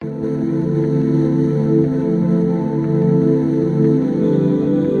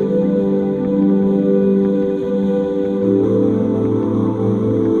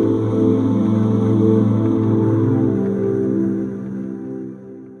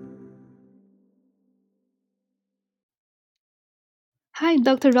Hi,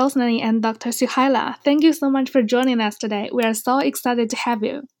 Dr. Rosnani and Dr. Suhaila. Thank you so much for joining us today. We are so excited to have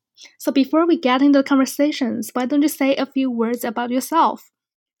you. So, before we get into the conversations, why don't you say a few words about yourself?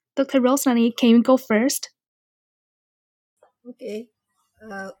 Dr. Rosnani, can you go first? Okay.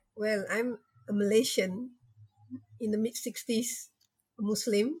 Well, I'm a Malaysian in the mid 60s,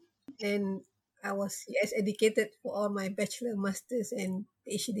 Muslim, and I was US educated for all my bachelor, masters, and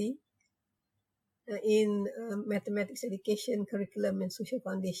PhD in mathematics education, curriculum, and social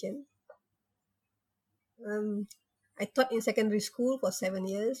foundation. Um, I taught in secondary school for 7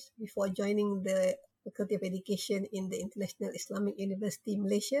 years before joining the Faculty of Education in the International Islamic University,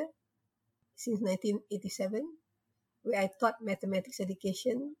 Malaysia, since 1987, where I taught mathematics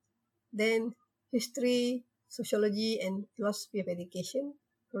education, then history, sociology, and philosophy of education,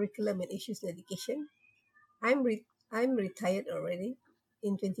 curriculum and issues in education. I'm retired already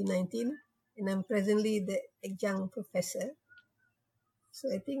in 2019, and I'm presently the adjunct professor. So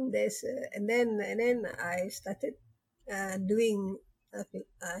I think and then I started doing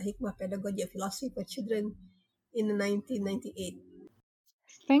hikmah pedagogy of philosophy for children in 1998.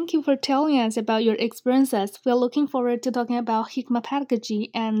 Thank you for telling us about your experiences. We're looking forward to talking about Hikmah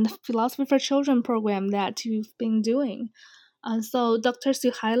Pedagogy and Philosophy for Children program that you've been doing. So, Dr.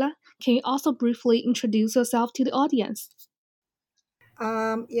 Suhaila, can you also briefly introduce yourself to the audience?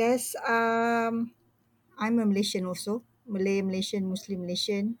 Yes, I'm a Malaysian also, Malaysian, Muslim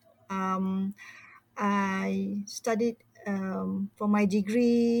Malaysian. Um, I studied for my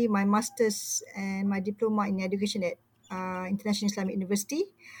degree, my master's, and my diploma in education at International Islamic University.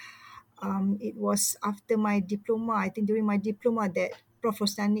 It was after my diploma, I think during my diploma, that Prof.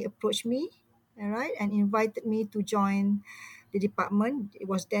 Rostani approached me, all right, and invited me to join the department. It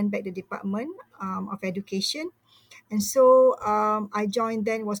was then back the Department of Education. And so I joined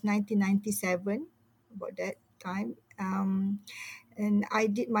then was 1997, about that time. And I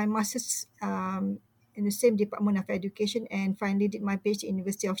did my master's in the same Department of Education, and finally did my PhD in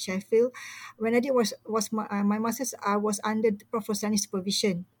University of Sheffield. When I did was my master's, I was under Prof. Rosani's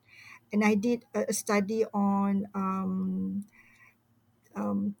supervision, and I did a study on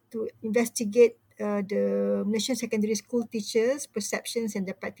to investigate the Malaysian secondary school teachers' perceptions and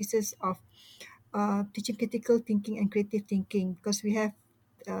the practices of teaching critical thinking and creative thinking, because we have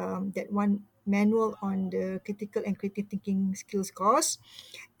that one manual on the critical and creative thinking skills course,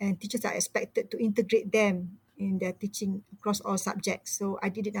 and teachers are expected to integrate them in their teaching across all subjects. So I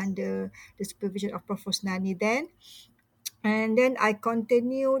did it under the supervision of Prof. Nani then. And then I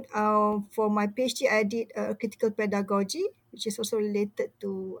continued for my PhD. I did critical pedagogy, which is also related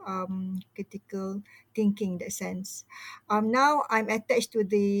to critical thinking in that sense. Now I'm attached to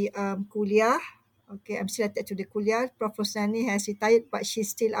the kuliah. Okay, I'm still attached to the kuliah. Prof. Sani has retired, but she's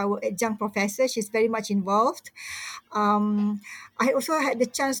still our adjunct professor. She's very much involved. I also had the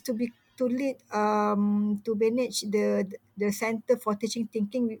chance to lead to manage the Center for Teaching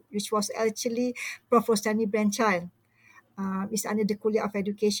Thinking, which was actually Prof. Rostani brainchild. Is under the College of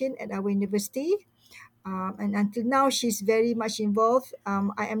Education at our university. And until now, she's very much involved.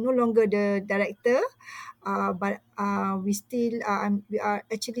 I am no longer the director, but we are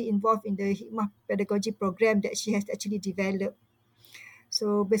actually involved in the Hikmah pedagogy program that she has actually developed.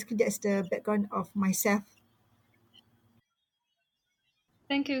 So basically, that's the background of myself.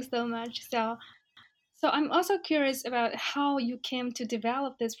 Thank you so much. So I'm also curious about how you came to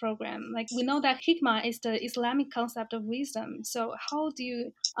develop this program. Like we know that hikmah is the Islamic concept of wisdom. So how do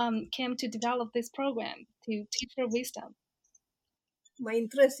you came to develop this program to teach your wisdom? My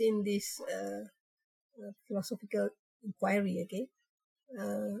interest in this philosophical inquiry, okay,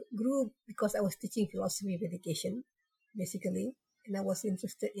 grew because I was teaching philosophy of education, basically, and I was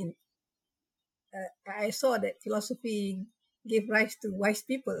interested in. I saw that philosophy gave rise to wise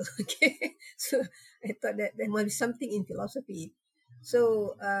people. Okay, so I thought that there must be something in philosophy.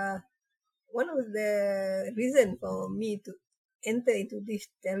 So one of the reason for me to enter into this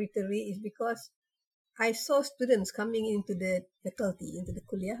territory is because I saw students coming into the faculty, into the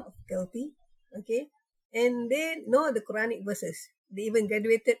kuliah of faculty, okay, and they know the Quranic verses. They even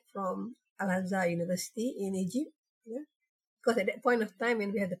graduated from Al Azhar University in Egypt, yeah? Because at that point of time,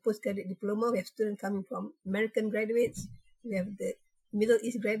 when we have the postgraduate diploma, we have students coming from American graduates, we have the Middle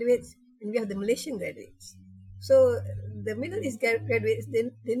East graduates, and we have the Malaysian graduates. So the Middle East graduates,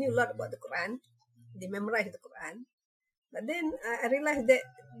 they knew a lot about the Quran. They memorized the Quran. But then I realized that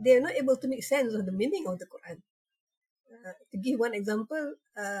they are not able to make sense of the meaning of the Quran. To give one example,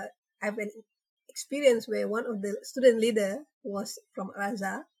 I have an experience where one of the student leader was from Al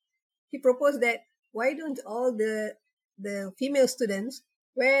Azhar. He proposed that why don't all the female students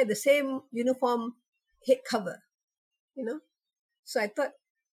wear the same uniform head cover, you know? So I thought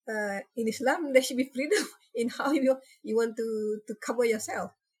in Islam there should be freedom in how you want to cover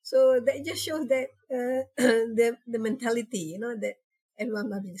yourself. So that just shows that the mentality, that everyone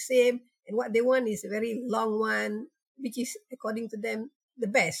must be the same, and what they want is a very long one, which is according to them the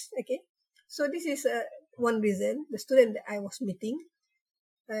best. Okay, so this is one reason. The student that I was meeting,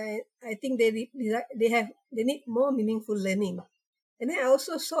 I think they need more meaningful learning. And then I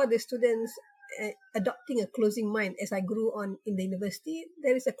also saw the students adopting a closing mind as I grew on in the university.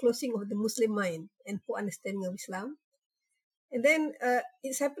 There is a closing of the Muslim mind and poor understanding of Islam. And then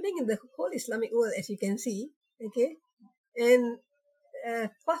it's happening in the whole Islamic world, as you can see. Okay, and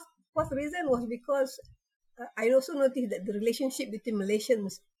fourth reason was because I also noticed that the relationship between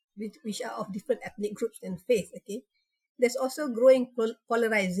Malaysians, which are of different ethnic groups and faith, okay, there's also growing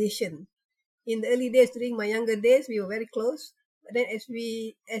polarization. In the early days, during my younger days, we were very close. But then as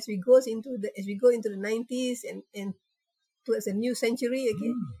we go into the 90s and towards a new century,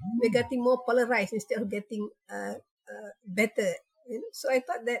 okay, we're getting more polarized instead of getting better. So I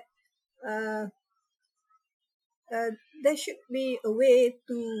thought that uh, there should be a way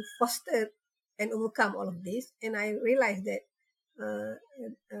to foster and overcome all of this. And I realized that uh,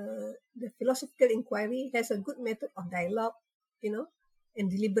 the philosophical inquiry has a good method of dialogue,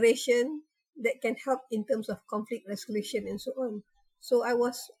 and deliberation that can help in terms of conflict resolution and so on. So I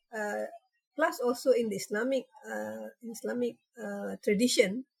was, plus also in the Islamic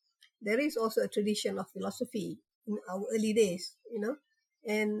tradition, there is also a tradition of philosophy in our early days,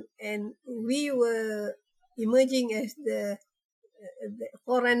 and we were emerging as the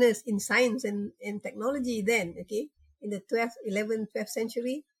forerunners in science and technology then, okay, in the 12th, 11th, 12th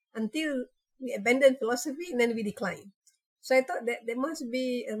century, until we abandoned philosophy and then we declined. So I thought that there must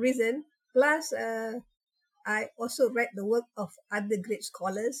be a reason. Plus, I also read the work of other great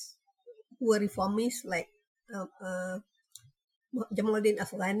scholars who were reformists like Jamaluddin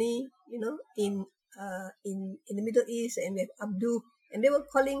Afghani, in the Middle East, and with Abdu, and they were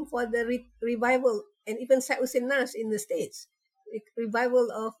calling for the revival, and even Syed Hussein Nas in the States,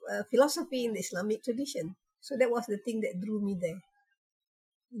 revival of philosophy in the Islamic tradition. So that was the thing that drew me there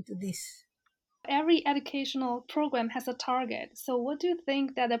into this. Every educational program has a target. So, what do you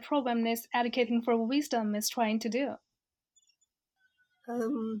think that the program is educating for wisdom is trying to do?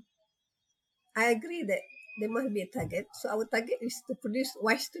 Um, I agree that there must be a target. So our target is to produce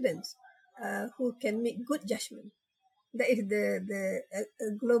wise students who can make good judgment. That is the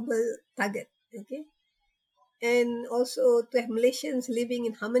global target. Okay, and also to have Malaysians living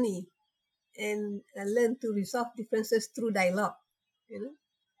in harmony and learn to resolve differences through dialogue. You know,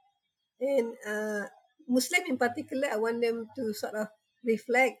 and Muslim in particular, I want them to sort of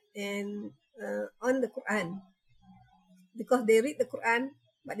reflect and on the Quran, because they read the Quran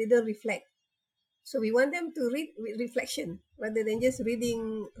but they don't reflect. So we want them to read with reflection rather than just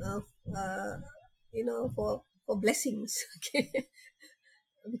reading, for blessings. Okay,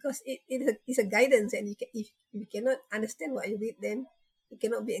 because it's a guidance, and if you cannot understand what you read, then it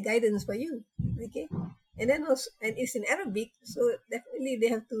cannot be a guidance for you. Okay, and then also, and it's in Arabic, so definitely they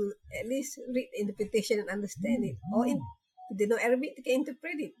have to at least read the interpretation and understand it, or if they know Arabic, they can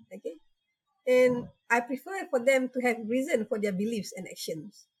interpret it. Okay, and I prefer for them to have reason for their beliefs and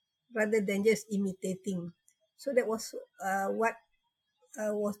actions rather than just imitating. So that was what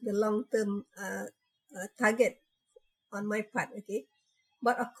was the long term target on my part. Okay,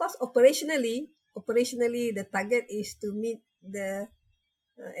 but of course, operationally, the target is to meet the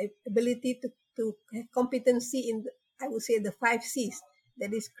ability to have competency in, I would say, the 5 C's.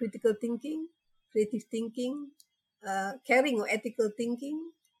 That is critical thinking, creative thinking, caring or ethical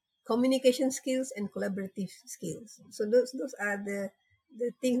thinking, communication skills, and collaborative skills. So those are the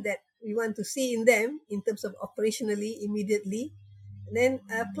things that we want to see in them in terms of operationally immediately. And then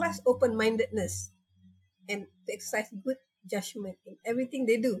plus open-mindedness and to exercise good judgment in everything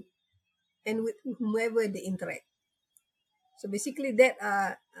they do and with whomever they interact. So basically, that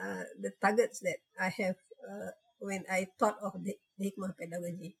are the targets that I have when I thought of the Hikmah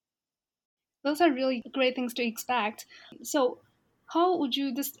pedagogy. Those are really great things to expect. So, how would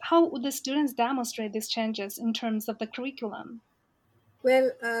the students demonstrate these changes in terms of the curriculum?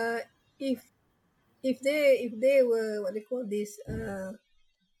 Well, if if they were what they call this,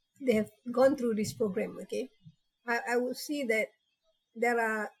 they have gone through this program. Okay, I would see that there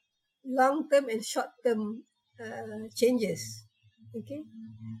are long term and short term changes. Okay,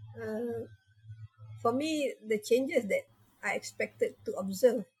 uh, for me, the changes that I expected to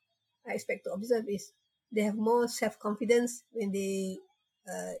observe, I expect to observe is they have more self confidence when they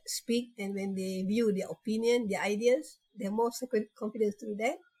speak and when they view their opinion, their ideas. They have more confidence to do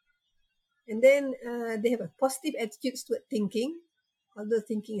that, and then they have a positive attitude toward thinking. although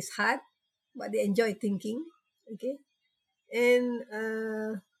thinking is hard, but they enjoy thinking. Okay, and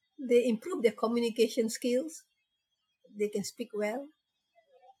they improve their communication skills. They can speak well,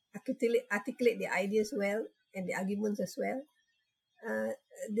 articulate their ideas well, and the arguments as well. Uh,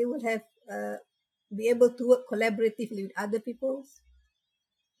 they will have be able to work collaboratively with other people,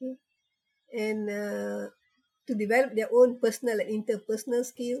 okay? And to develop their own personal and interpersonal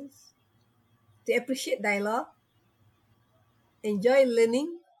skills, to appreciate dialogue, enjoy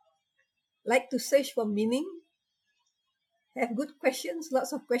learning, like to search for meaning, have good questions,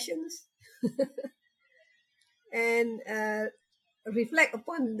 lots of questions, and reflect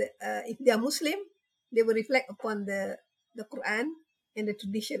upon if they are Muslim, they will reflect upon the Quran and the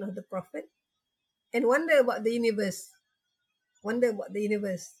tradition of the Prophet, and wonder about the universe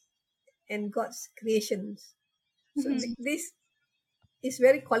and God's creations. So Mm-hmm. this is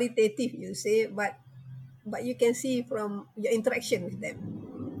very qualitative, you say, but you can see from your interaction with them.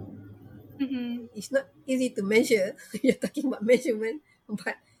 Mm-hmm. It's not easy to measure. You're talking about measurement,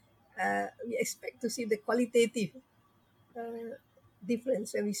 but we expect to see the qualitative uh,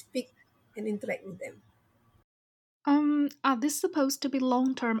 difference when we speak and interact with them. Are these supposed to be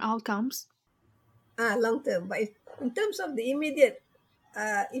long-term outcomes? Long term. But in terms of the immediate,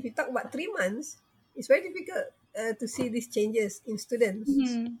 if you talk about 3 months, it's very difficult to see these changes in students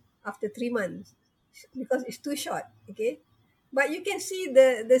Mm-hmm. after 3 months because it's too short. Okay, but you can see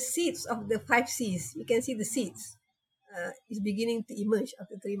the seeds of the 5 C's. You can see the seeds is beginning to emerge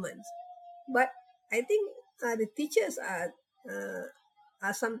after 3 months. But I think the teachers are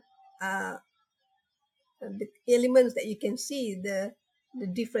some uh, the elements that you can see the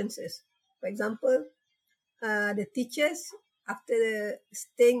differences. For example, the teachers after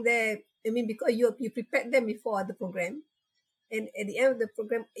staying there, I mean, because you prepared them before the program, and at the end of the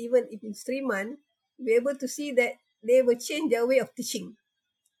program, even if it's 3 months, we're able to see that they will change their way of teaching.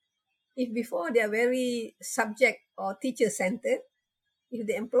 If before they are very subject or teacher centered, if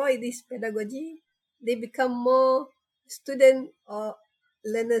they employ this pedagogy, they become more student or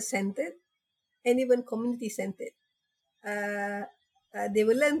learner centered and even community centered. uh, they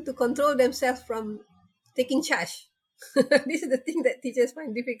will learn to control themselves from taking charge. This is the thing that teachers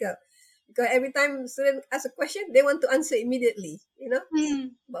find difficult because every time student ask a question, they want to answer immediately, you know. Mm-hmm.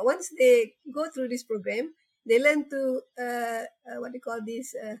 But once they go through this program, they learn to what they call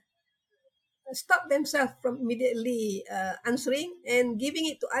this stop themselves from immediately answering and giving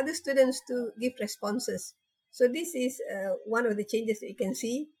it to other students to give responses. So this is one of the changes that you can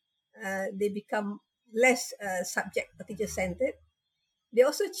see. They become less subject or teacher centered. They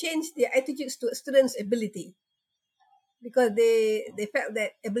also changed their attitudes to students' ability because they felt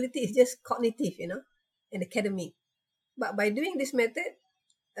that ability is just cognitive, you know, and academic. But by doing this method,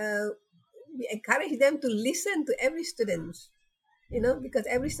 uh, we encourage them to listen to every student, you know, because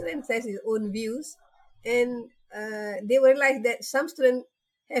every student has his own views, and they realize that some students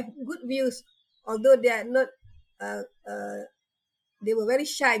have good views, although they are not, uh, uh, they were very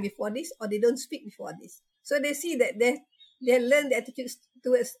shy before this, or they don't speak before this. So they see that they learn the attitudes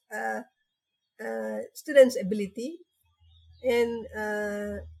towards students' ability, and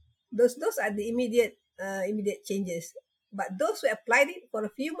those are the immediate changes. But those who applied it for a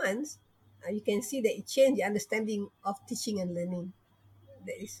few months, you can see that it changed the understanding of teaching and learning.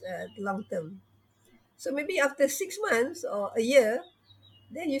 That is long term. So maybe after 6 months or a year,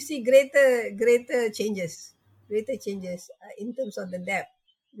 then you see greater changes in terms of the depth,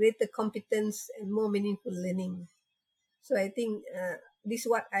 greater competence, and more meaningful learning. So I think this is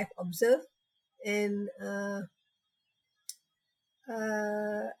what I've observed, and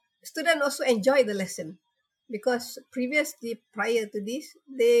students also enjoy the lesson because previously, prior to this,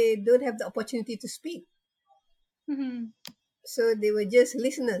 they don't have the opportunity to speak, Mm-hmm. so they were just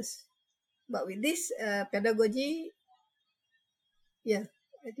listeners. But with this pedagogy, yeah,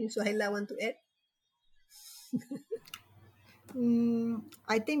 I think Suhaila want to add.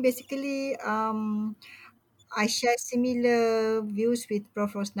 I think basically I share similar views with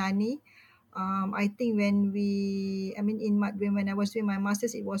Prof. Rosnani. I think I mean, when I was doing my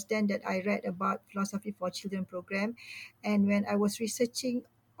master's, it was then that I read about Philosophy for Children program. And when I was researching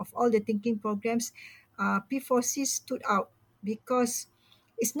of all the thinking programs, P4C stood out because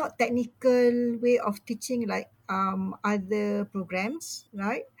it's not technical way of teaching like other programs,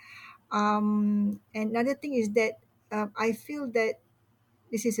 right? And another thing is that I feel that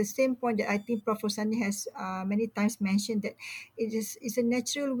this is the same point that I think Prof. Rosani has many times mentioned that it's a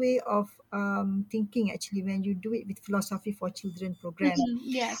natural way of thinking actually when you do it with philosophy for children program. Mm-hmm.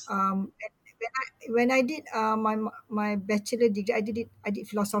 Yes. Um, when I did my bachelor degree, I did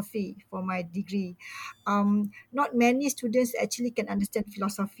philosophy for my degree. Not many students actually can understand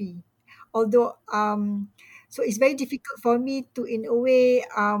philosophy, although so it's very difficult for me to, in a way,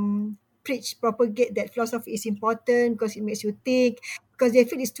 propagate that philosophy is important because it makes you think, because they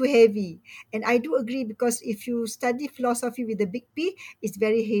feel it's too heavy. And I do agree, because if you study philosophy with the big P, it's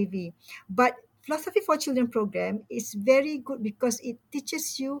very heavy. But philosophy for children program is very good because it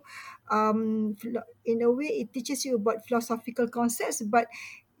teaches you, in a way, it teaches you about philosophical concepts, but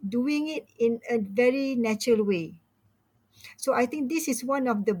doing it in a very natural way. So I think this is one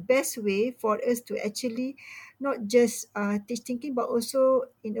of the best way for us to actually not just teach thinking, but also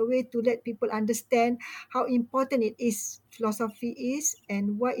in a way to let people understand how important it is, philosophy is,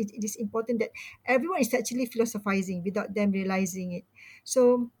 and why it is important that everyone is actually philosophizing without them realizing it.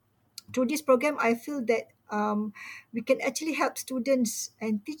 So through this program, I feel that we can actually help students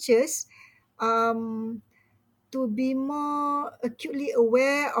and teachers um, to be more acutely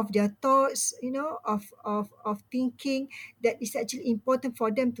aware of their thoughts, of thinking, that is actually important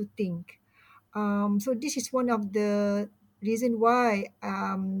for them to think. So this is one of the reason why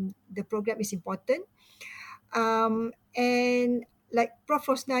the program is important. And like Prof.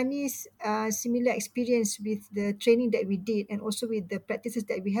 Rosnani's similar experience with the training that we did, and also with the practices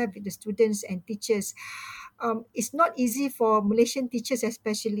that we have with the students and teachers, it's not easy for Malaysian teachers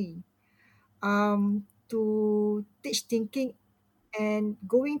especially to teach thinking. And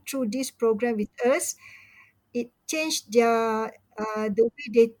going through this program with us, it changed the way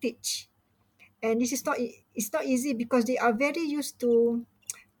they teach. And this is not it's not easy because they are very used to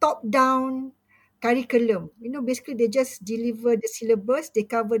top down curriculum. Basically they just deliver the syllabus, they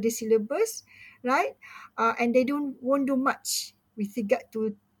cover the syllabus, right? And they don't won't do much with regard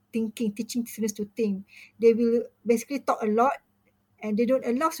to thinking, teaching students to think. They will basically talk a lot, and they don't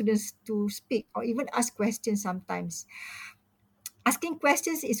allow students to speak or even ask questions sometimes. Asking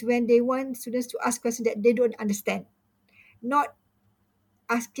questions is when they want students to ask questions that they don't understand, not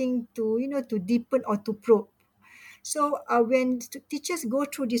asking to deepen or to probe. So when teachers go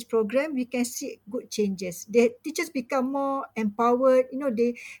through this program, we can see good changes. The teachers become more empowered.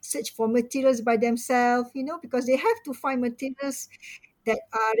 They search for materials by themselves. Because they have to find materials that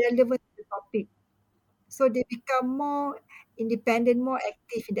are relevant to the topic. So they become more independent, more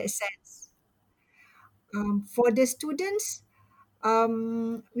active in that sense. For the students,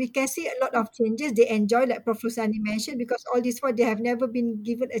 we can see a lot of changes. They enjoy, like Prof. Sani mentioned, because all this while they have never been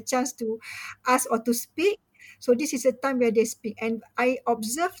given a chance to ask or to speak. So this is a time where they speak. And I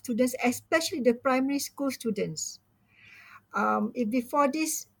observe students, especially the primary school students. If before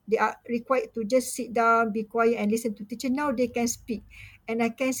this, they are required to just sit down, be quiet, and listen to teacher. Now they can speak, and I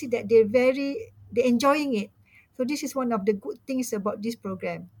can see that they're enjoying it. So this is one of the good things about this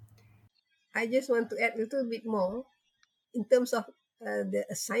program. I just want to add a little bit more in terms of the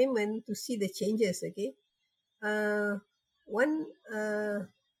assignment to see the changes. Okay, uh, one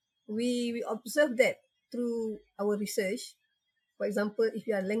we observe that through our research. For example, if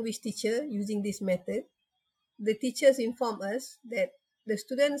you are a language teacher using this method, the teachers inform us that the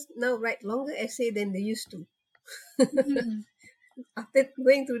students now write longer essay than they used to. Mm. After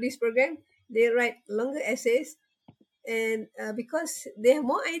going through this program, they write longer essays, and because they have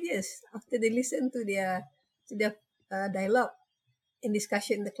more ideas after they listen to their dialogue in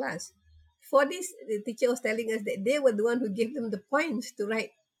discussion in the class. For this, the teacher was telling us that they were the one who gave them the points to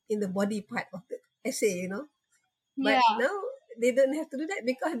write in the body part of the essay. Yeah. But now they don't have to do that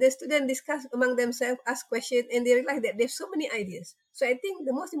because the students discuss among themselves, ask questions, and they realize that there's so many ideas. So I think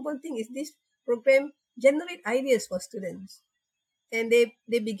the most important thing is this program generate ideas for students, and they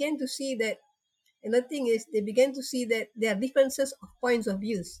began to see that. Another thing is they began to see that there are differences of points of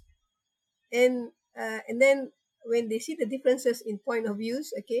views, and then when they see the differences in point of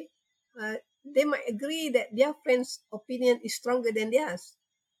views, okay, they might agree that their friend's opinion is stronger than theirs.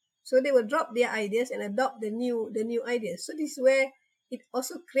 So they will drop their ideas and adopt the new ideas. So this is where it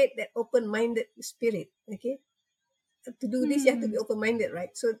also create that open-minded spirit. Okay, to do this you have to be Mm. open-minded,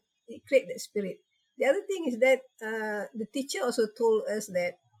 right? So it create that spirit. The other thing is that the teacher also told us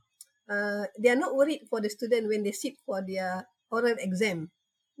that they are not worried for the student when they sit for their oral exam.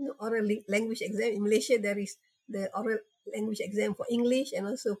 Oral language exam in Malaysia, there is the oral language exam for English and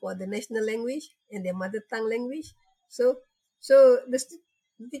also for the national language and their mother tongue language. So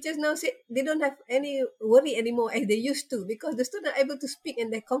the teachers now say they don't have any worry anymore as they used to, because the students are able to speak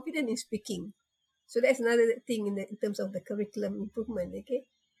and they're confident in speaking. So that's another thing in terms of the curriculum improvement. Okay,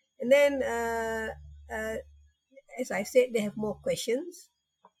 and then uh, as I said, they have more questions.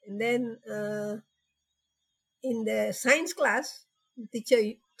 And then in the science class, the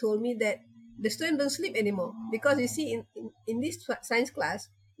teacher told me that the student don't sleep anymore, because you see in this science class,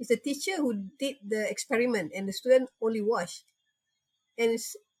 it's the teacher who did the experiment and the student only watched. And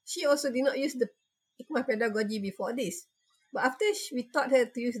she also did not use the hikmah pedagogy before this. But after we taught her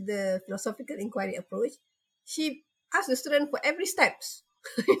to use the philosophical inquiry approach, she asked the student for every steps,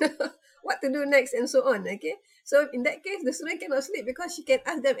 what to do next and so on. Okay, so in that case, the student cannot sleep because she can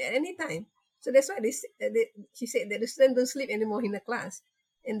ask them at any time. So that's why she said that the student don't sleep anymore in the class,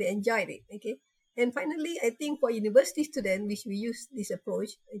 and they enjoyed it. Okay, and finally, I think for university students, which we use this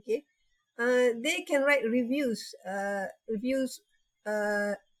approach, okay, they can write reviews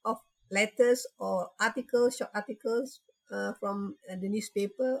of letters or articles, short articles from the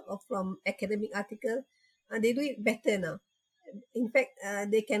newspaper or from academic article. They do it better now. In fact,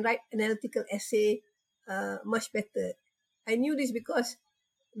 they can write analytical essay much better. I knew this because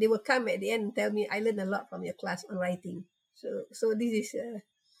they will come at the end and tell me, I learned a lot from your class on writing. So this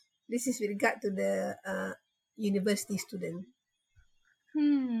is with regard to the university student.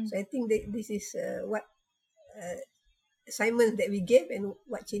 Hmm. So I think that this is what assignments that we gave and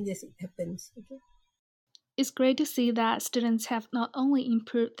what changes it happens. Okay. It's great to see that students have not only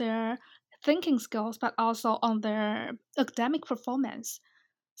improved their thinking skills but also on their academic performance.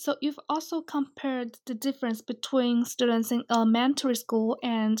 So you've also compared the difference between students in elementary school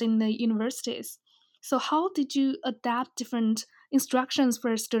and in the universities. So how did you adapt different instructions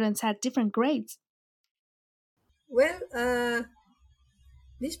for students at different grades? Well,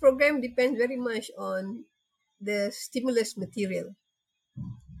 this program depends very much on the stimulus material.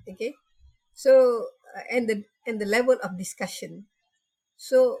 Okay, so and the level of discussion.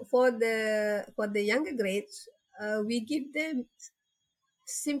 So for the younger grades, we give them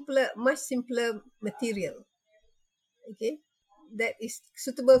much simpler material. Okay, that is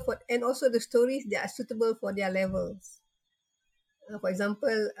suitable for, and also the stories that are suitable for their levels. For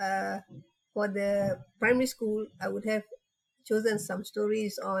example, for the primary school, I would have chosen some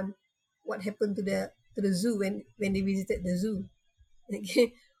stories on what happened to the zoo when they visited the zoo.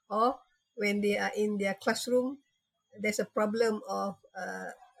 Okay, or when they are in their classroom, there's a problem of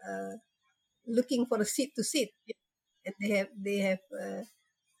looking for a seat to sit, and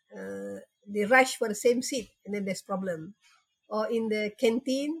uh, they rush for the same seat, and then there's problem. Or in the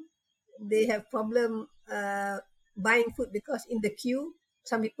canteen, they have problem buying food because in the queue,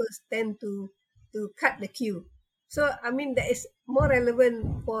 some people tend to cut the queue. So I mean that is more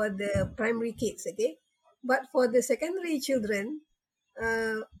relevant for the primary kids, okay. But for the secondary children,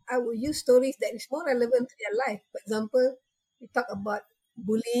 I will use stories that is more relevant to their life. For example, we talk about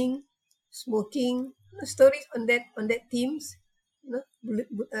bullying, smoking, stories on that themes.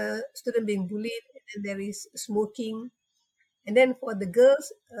 Student being bullied, and then there is smoking, and then for the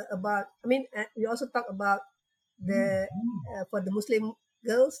girls, we also talk about the for the Muslim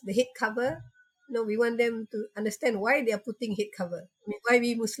girls, the head cover. We want them to understand why they are putting head cover. I mean, why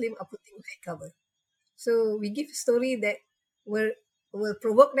we Muslim are putting head cover. So we give a story that will will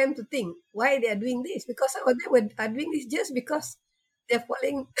provoke them to think why they are doing this. Because some of them are doing this just because they're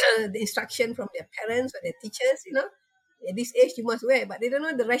following the instruction from their parents or their teachers. At this age you must wear, but they don't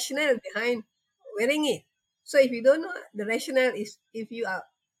know the rationale behind wearing it. So if you don't know the rationale, is if you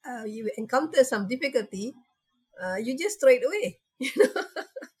encounter some difficulty, you just throw it away,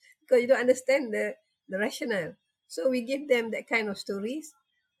 because you don't understand the rationale. So we give them that kind of stories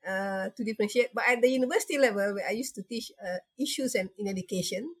to differentiate. But at the university level, where I used to teach issues and in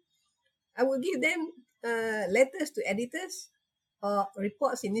education, I would give them letters to editors or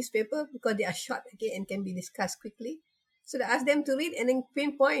reports in newspaper, because they are short, okay, and can be discussed quickly. So I ask them to read and then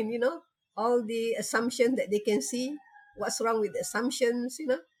pinpoint, all the assumptions that they can see, what's wrong with the assumptions,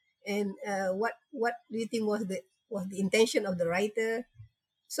 and what do you think was the intention of the writer.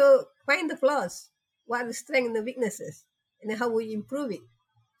 So find the flaws, what are the strengths and the weaknesses, and then how will you improve it.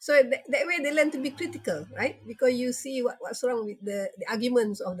 So that way they learn to be critical, right? Because you see what's wrong with the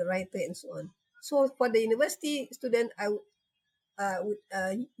arguments of the writer and so on. So for the university student, I would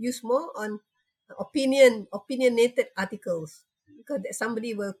use more on opinionated articles, because that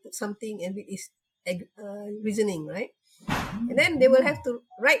somebody will put something and it is reasoning, right? And then they will have to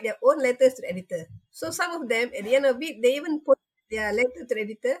write their own letters to the editor. So some of them, at the end of it, they even put their letter to the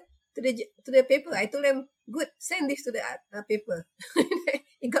editor to the paper. I told them, good, send this to the paper.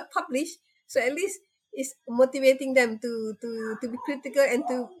 It got published, so at least it's motivating them to be critical and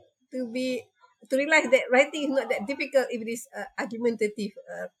to realize that writing is not that difficult if it is argumentative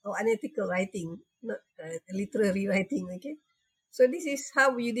or analytical writing, not literary writing. Okay, so this is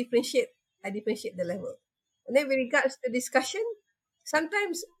how you differentiate. I differentiate the level. And then with regards to discussion,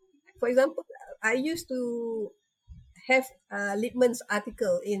 sometimes, for example, I used to have Lippmann's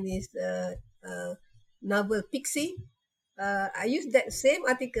article in his novel Pixie. I used that same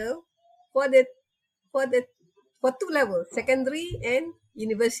article for the for the for two levels, secondary and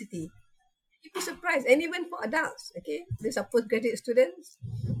university. You'd be surprised, and even for adults. Okay, these are postgraduate students.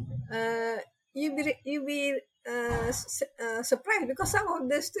 Uh, you be surprised because some of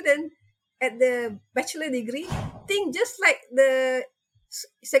the students at the bachelor degree think just like the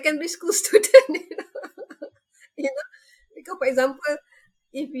secondary school student. Because for example,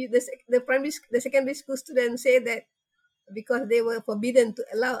 if you the secondary school students say that because they were forbidden to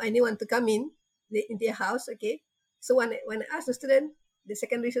allow anyone to come in their house, okay. So when I asked the student, the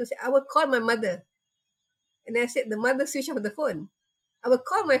secondary student said, I will call my mother. And I said, the mother switch off the phone. I will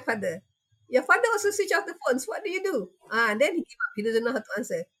call my father. Your father also switch off the phone. So what do you do? And then he gave up. He doesn't know how to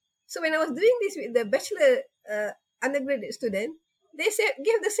answer. So when I was doing this with the bachelor undergraduate student, they said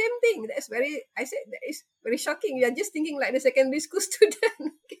give the same thing. I said that is very shocking. You are just thinking like the secondary school student.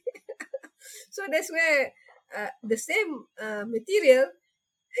 So that's where the same material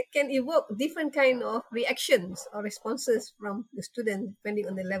can evoke different kind of reactions or responses from the student depending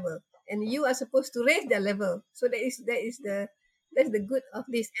on the level, and you are supposed to raise their level. So that's the good of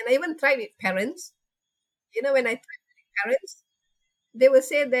this. And I even tried with parents. When I tried with parents, they will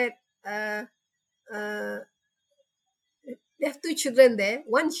say that uh, uh, they have two children there.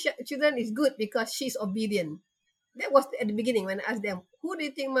 One children is good because she's obedient. That was at the beginning when I asked them, who do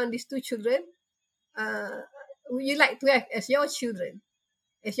you think among these two children uh, would you like to have as your children,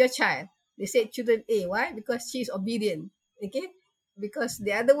 as your child? They said children A. Why? Because she is obedient. Okay? Because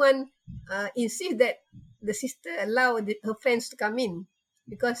the other one insists that the sister allow her friends to come in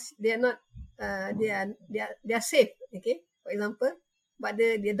because they are not they are safe. Okay? For example. But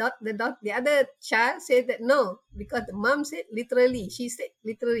the other child said that no, because the mom said literally, she said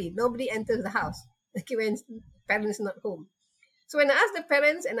literally, nobody enters the house. Okay, when parents not home. So when I asked the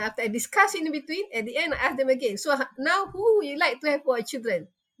parents and after I discussed in between, at the end I asked them again, so now who would you like to have for children?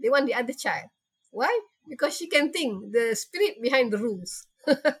 They want the other child. Why? Because she can think the spirit behind the rules.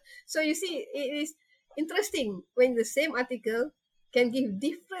 So you see, it is interesting when the same article can give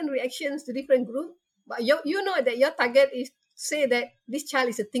different reactions to different group, but you know that your target is say that this child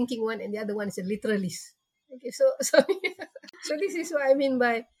is a thinking one and the other one is a literalist. Okay, so this is what I mean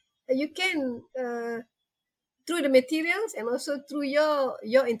by you can through the materials and also through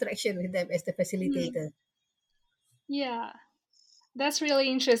your interaction with them as the Mm, facilitator. yeah, that's really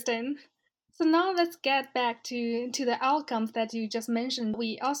interesting. So now let's get back to the outcomes that you just mentioned.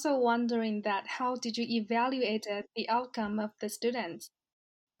 We also wondering that how did you evaluate the outcome of the students?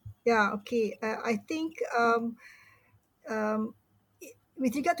 Yeah, okay. I think um,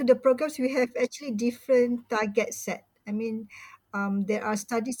 with regard to the programs, we have actually different target set. I mean, there are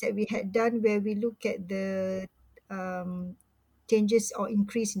studies that we had done where we look at the um, changes or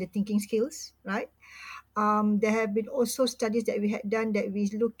increase in the thinking skills, right? There have been also studies that we had done that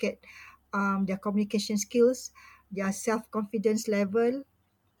we look at their communication skills, their self confidence level,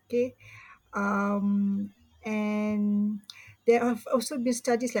 okay, um, and there have also been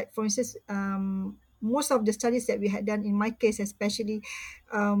studies like, for instance, most of the studies that we had done in my case especially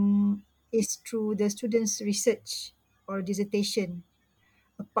is through the students research or dissertation,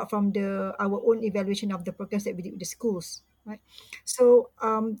 apart from the our own evaluation of the programs that we did with the schools, right? So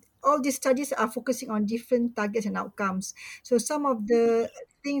all these studies are focusing on different targets and outcomes. So some of the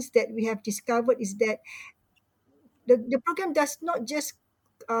things that we have discovered is that the program does not just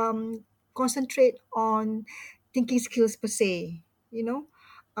concentrate on thinking skills per se, you know.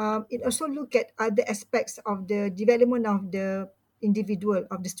 It also look at other aspects of the development of the individual,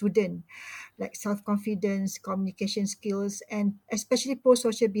 of the student, like self-confidence, communication skills, and especially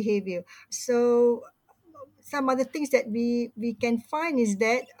pro-social behavior. So some other things that we can find is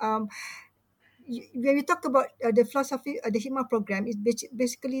that when we talk about the philosophy, the HIMA program is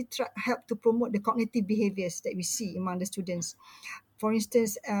basically help to promote the cognitive behaviors that we see among the students. For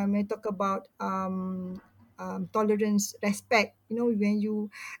instance, when we talk about tolerance, respect, you know, when you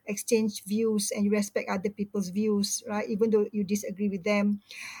exchange views and you respect other people's views, right? Even though you disagree with them,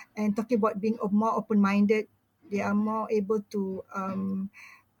 and talking about being more open-minded, they are more able to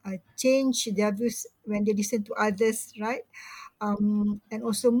change their views when they listen to others, right? And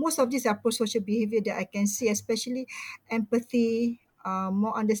also most of these are pro-social behavior that I can see, especially empathy,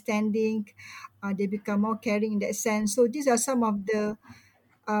 more understanding. They become more caring in that sense. So these are some of the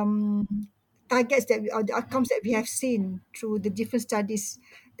um, targets that or the outcomes that we have seen through the different studies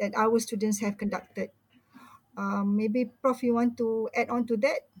that our students have conducted. Maybe Prof, you want to add on to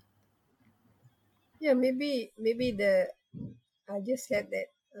that? Yeah, maybe the I just said that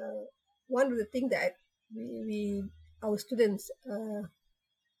one of the things that we our students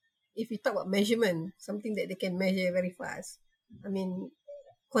if you talk about measurement, something that they can measure very fast, I mean,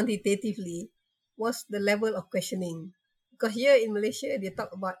 quantitatively, was the level of questioning. Because here in Malaysia, they talk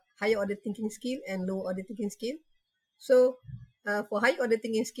about higher order thinking skill and lower order thinking skill. So for higher order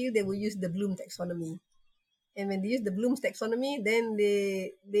thinking skill, they will use the Bloom taxonomy. And when they use the Bloom's taxonomy, then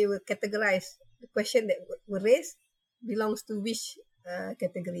they will categorize the question that were raised belongs to which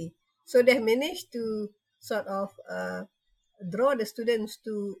category. So they have managed to sort of draw the students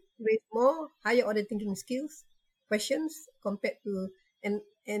to raise more higher order thinking skills questions compared to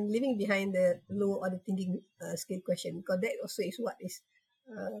and leaving behind the lower order thinking skill question, because that also is what is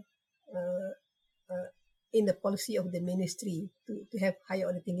uh, uh, uh, in the policy of the ministry to have higher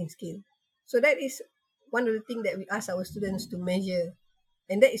order thinking skill. So that is one of the things that we ask our students to measure,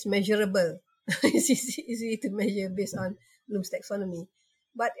 and that is measurable. It's easy to measure based on Bloom's taxonomy.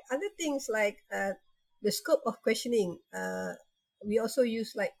 But other things like the scope of questioning, we also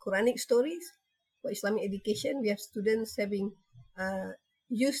use like Quranic stories for Islamic education. We have students having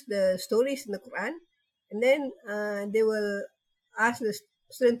used the stories in the Quran, and then they will ask the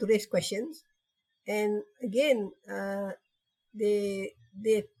student to raise questions. And again, they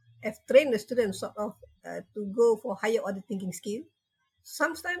have trained the students sort of to go for higher order thinking skill.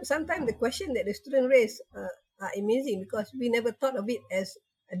 Sometimes the question that the student raise are amazing, because we never thought of it as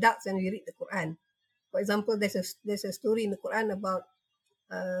adults when we read the Quran. For example, there's a story in the Quran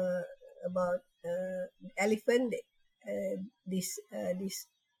uh, about elephant. This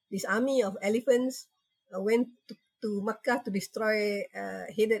army of elephants went to Makkah to destroy,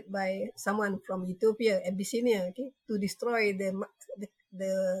 headed by someone from Ethiopia, Abyssinia, okay, to destroy the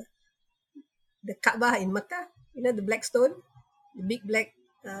the Kaaba in Makkah. You know, the black stone, the big black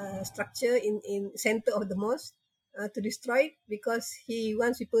structure in center of the mosque, to destroy it, because he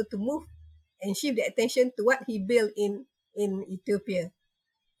wants people to move and shift the attention to what he built in Ethiopia.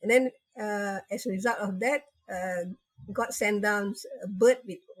 And then as a result of that, God sent down a bird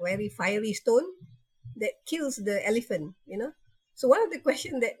with very fiery stone that kills the elephant, you know. So one of the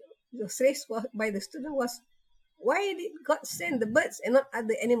questions that was raised by the student was, why did God send the birds and not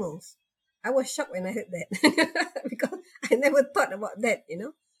other animals? I was shocked when I heard that because I never thought about that, you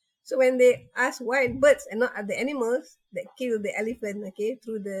know. So when they asked why birds and not other animals that kill the elephant, okay,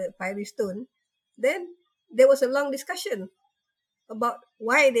 through the fiery stone, then there was a long discussion about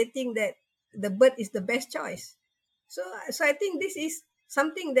why they think that the bird is the best choice. So I think this is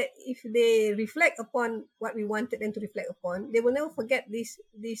something that if they reflect upon what we wanted them to reflect upon, they will never forget this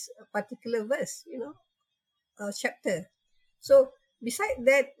particular verse, you know, chapter. So beside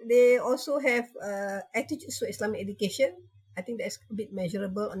that, they also have attitudes to Islamic education. I think that's a bit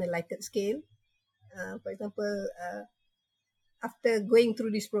measurable on a Likert scale. For example, after going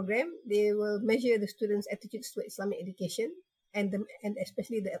through this program, they will measure the students' attitudes to Islamic education and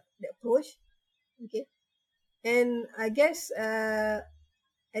especially the approach. Okay, and I guess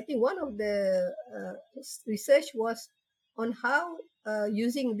I think one of the research was on how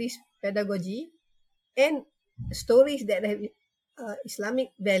using this pedagogy and stories that have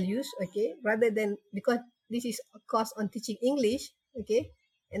Islamic values, okay, rather than, because this is a course on teaching English, okay,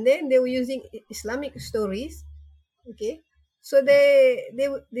 and then they were using Islamic stories, okay, so they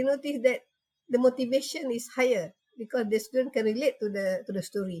noticed that the motivation is higher because the student can relate to the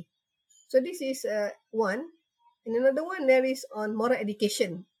story. So this is one, and another one there is on moral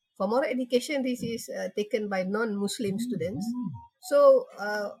education. For moral education, this is taken by non-Muslim students. So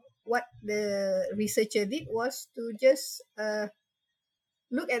what the researcher did was to just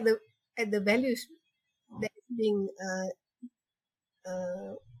look at the values that is being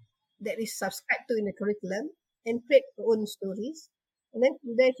uh, that is subscribed to in the curriculum and create her own stories, and then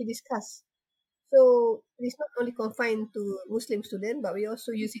from there she discuss. So it's not only confined to Muslim students, but we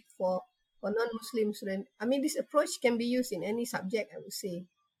also use it for non-Muslim students. I mean, this approach can be used in any subject, I would say.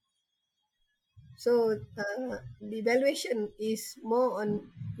 So the evaluation is more on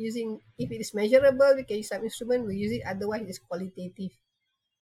using, if it is measurable, we can use some instrument, we use it, otherwise it's qualitative.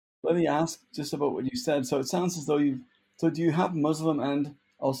 Let me ask just about what you said. So it sounds as though so do you have Muslim and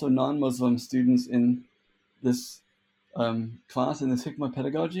also non-Muslim students in this class, in this Hikmah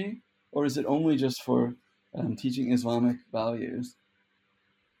pedagogy, or is it only just for teaching Islamic values?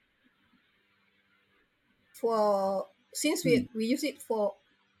 Since we use it for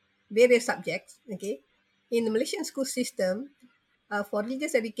various subjects, okay, in the Malaysian school system, for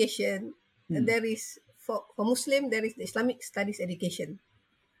religious education, there is for Muslim there is the Islamic studies education.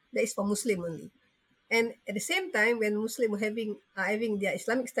 That is for Muslim only. And at the same time, when Muslim are having their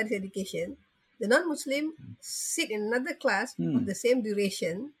Islamic studies education, the non-Muslim sit in another class of the same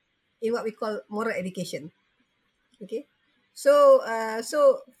duration in what we call moral education. Okay, so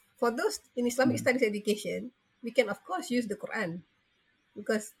for those in Islamic studies education, we can of course use the Quran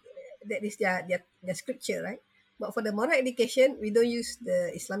because that is their scripture, right? But for the moral education, we don't use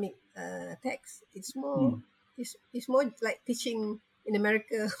the Islamic text. Mm. It's more like teaching in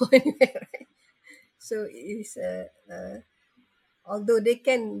America or anywhere, right? So it is although they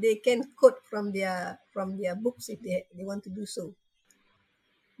can quote from their books if they want to do so.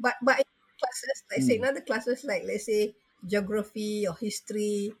 But in classes, let's say Mm. another classes like let's say geography or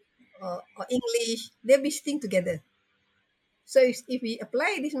history or English, they'll be sitting together. So if we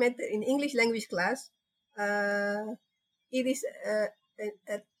apply this method in English language class, uh, it is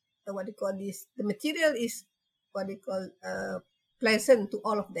what do you call this? The material is what they call pleasant to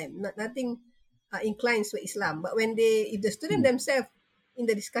all of them. Nothing inclines to Islam. But if the student Mm. themselves in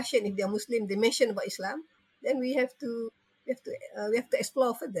the discussion, if they are Muslim, they mention about Islam, then we have to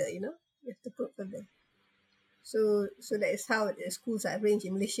explore further. We have to probe further. So that is how the schools are arranged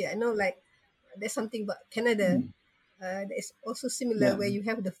in Malaysia. I know like there's something about Canada. Mm. That is also similar Yeah. where you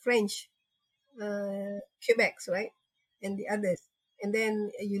have the French Quebecs, right? And the others. And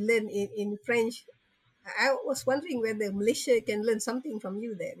then you learn in French. I was wondering whether Malaysia can learn something from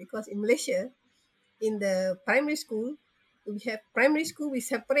you there because in Malaysia, in the primary school, we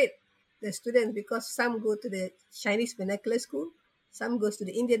separate the students because some go to the Chinese vernacular school, some goes to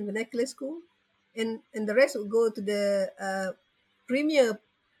the Indian vernacular school, and the rest will go to the premier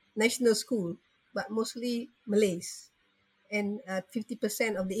national school, but mostly Malays and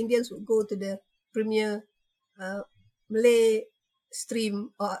 50% of the Indians would go to the premier uh, Malay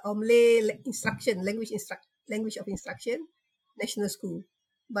stream or Malay language of instruction national school.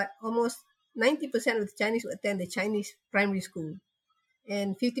 But almost 90% of the Chinese will attend the Chinese primary school,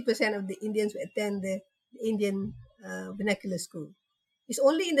 and 50% of the Indians will attend the Indian vernacular school. It's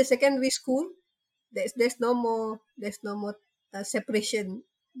only in the secondary school there's no more separation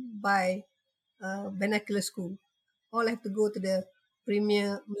by vernacular school. All have to go to the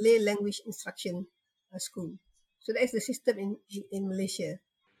premier Malay language instruction school. So that is the system in Malaysia.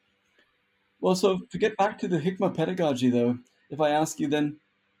 Well, so to get back to the Hikmah pedagogy, though, if I ask you, then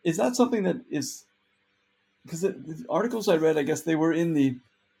is that something that is because the articles I read, I guess they were in the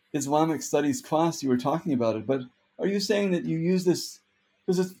Islamic studies class you were talking about it, but are you saying that you use this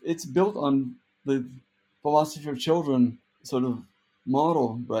because it's built on the philosophy of children sort of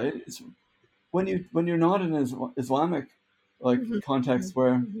model, right? It's when you're not in an Islamic like Mhm. context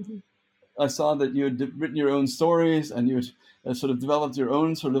where Mhm. I saw that you had written your own stories and you had sort of developed your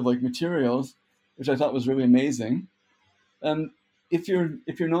own sort of like materials, which I thought was really amazing. And if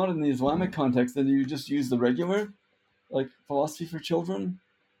you're not in the Islamic context, then you just use the regular like philosophy for children.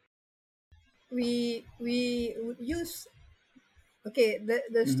 We would use okay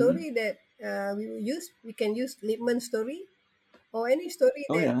the Hmm. story that we can use Lippmann story or any story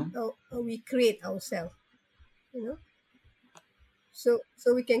Oh that yeah. we create ourselves. You know,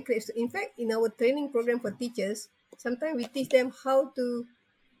 so we can create. So in fact, in our training program for teachers, sometimes we teach them how to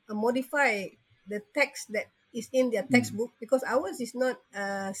modify the text that is in their Mm. textbook because ours is not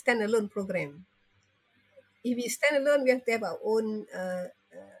a standalone program. If we stand alone, we have to have our own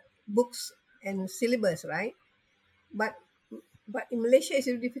books and syllabus, right? But but in Malaysia, it's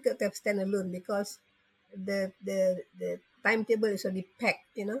really difficult to have standalone because the timetable is already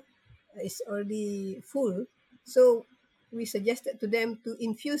packed. It's already full. So we suggested to them to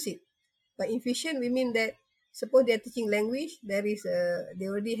infuse it. By infusion, we mean that suppose they are teaching language, they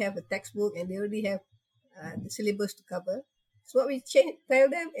already have a textbook and they already have the syllabus to cover. So what we tell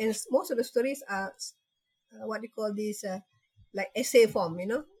them, and most of the stories are what you call this like essay form.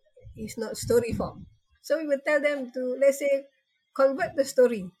 It's not story form. So we would tell them to, let's say, convert the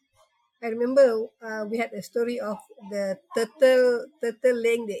story. I remember we had a story of the turtle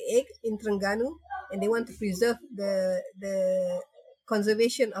laying the egg in Terengganu, and they want to preserve the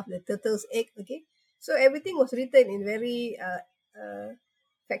conservation of the turtle's egg. Okay, so everything was written in very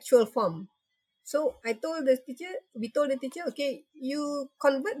factual form. So we told the teacher, okay, you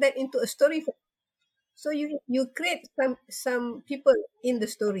convert that into a story form. So you create some people in the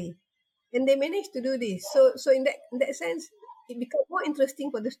story, and they managed to do this. So in that sense, it becomes more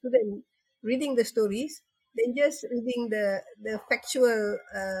interesting for the student reading the stories than just reading the factual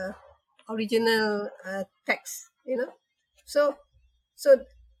original text. So so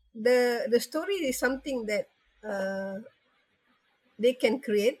the story is something that uh, they can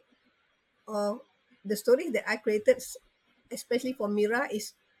create, or the stories that I created, especially for Mira,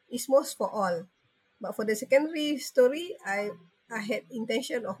 is most for all. But for the secondary story, I had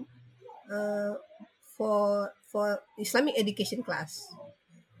intention of uh, for Islamic education class.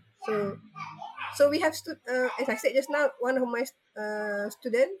 So so we have as I said just now, one of my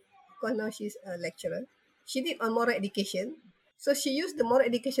student. because now she's a lecturer. She did on moral education. So she used the moral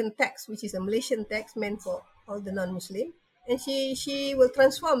education text, which is a Malaysian text meant for all the non-Muslim, and she will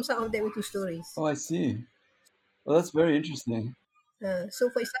transform some of them into stories. Oh, I see. Well, that's very interesting. So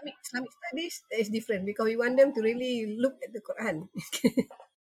for Islamic studies, it's different because we want them to really look at the Quran.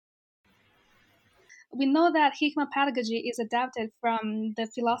 We know that Hikmah pedagogy is adapted from the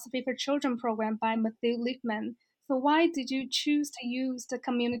Philosophy for Children program by Matthew Lippman. So why did you choose to use the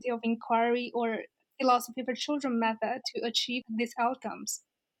community of inquiry or Philosophy for Children method to achieve these outcomes?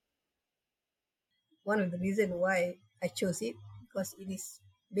 One of the reasons why I chose it because it is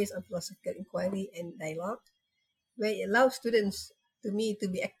based on philosophical inquiry and dialogue, where it allows students to me to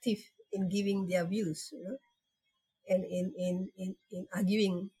be active in giving their views, and in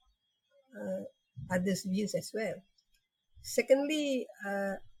arguing uh, others' views as well. Secondly,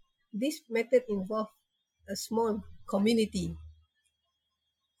 this method involves a small community,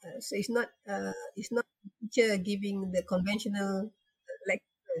 so it's not teacher giving the conventional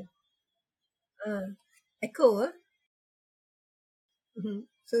lecture. Echo.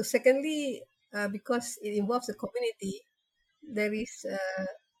 So secondly, because it involves a community, there is uh,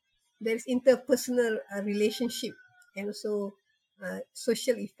 there is interpersonal relationship and also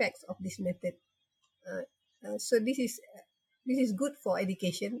social effects of this method. So this is good for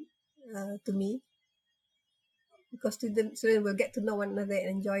education to me because students will get to know one another and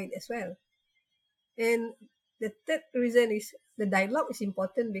enjoy it as well. And the third reason is the dialogue is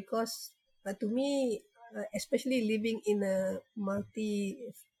important because to me, especially living in a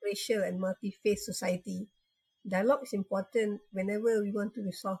multi-racial and multi-faith society, dialogue is important whenever we want to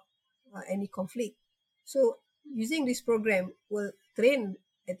resolve any conflict. So using this program will train,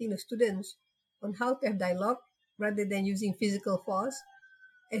 I think, the students on how to have dialogue rather than using physical force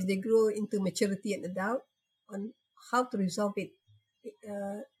as they grow into maturity and adult on how to resolve it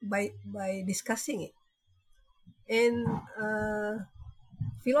by discussing it. And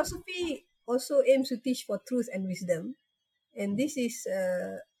philosophy also aims to teach for truth and wisdom, and this is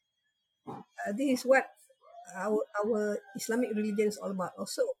what our Islamic religion is all about.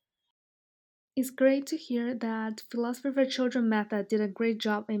 Also, It's great to hear that Philosophy for Children method did a great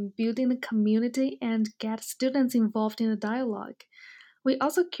job in building the community and get students involved in the dialogue. We're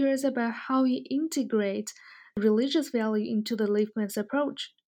also curious about how you integrate religious value into the Lippmann's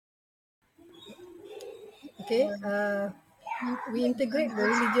approach. okay, we integrate the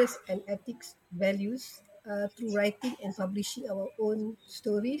religious and ethics values through writing and publishing our own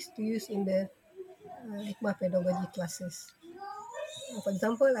stories to use in the Hikmah pedagogy classes. For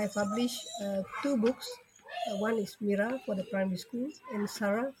example, I published two books. One is Mira for the primary school and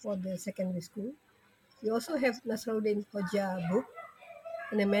Sarah for the secondary school. We also have Nasruddin Hoja book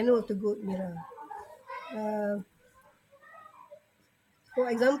and a manual to go with Mira. Uh, for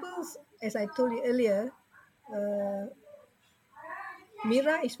examples, as I told you earlier, uh,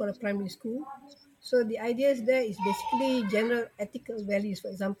 Mira is for a primary school. So the ideas there is basically general ethical values. For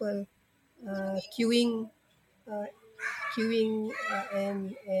example, queuing, uh,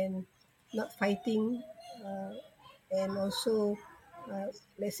 and not fighting, uh, and also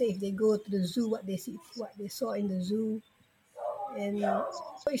let's say if they go to the zoo, what they saw in the zoo, and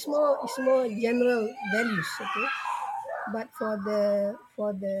so it's more general values. Okay, but for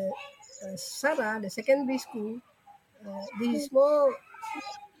the Sarah, the secondary school, this is more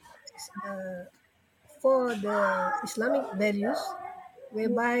uh, for the Islamic values,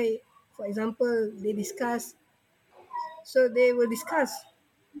 whereby, for example, they will discuss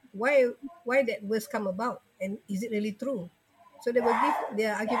why that verse come about and is it really true. So they will give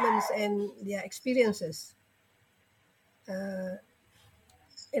their arguments and their experiences. Uh,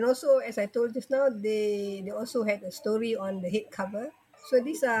 and also, as I told just now, they also had a story on the head cover. So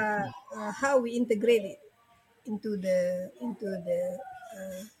these are how we integrate it into the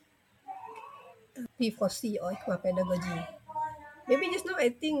P4C or Hikmah pedagogy. Maybe just now I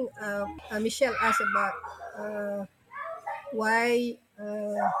think Michelle asked about uh, why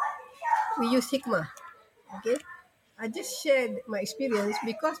we use Hikmah. Okay, I just shared my experience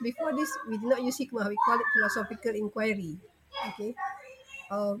because before this we did not use Hikmah. We call it philosophical inquiry. Okay,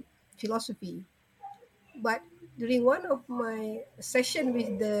 philosophy. But during one of my session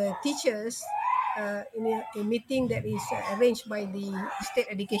with the teachers in a meeting that is arranged by the State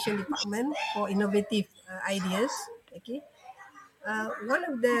Education Department for innovative ideas, okay, one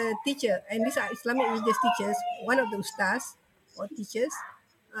of the teacher, and these are Islamic religious teachers, one of the ustaz or teachers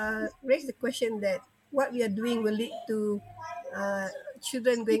raised the question that what we are doing will lead to uh,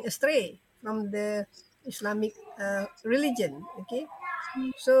 children going astray from the Islamic religion. Okay,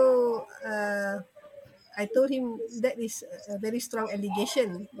 so I told him that is a very strong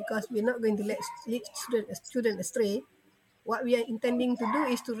allegation because we're not going to let lead student astray. What we are intending to do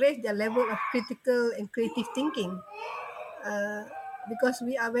is to raise their level of critical and creative thinking, uh, because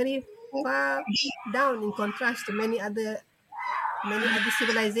we are very far down in contrast to many other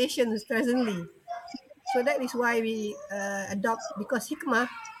civilizations presently. So that is why we adopt, because hikmah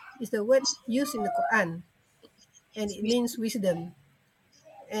is the word used in the Quran, and it means wisdom,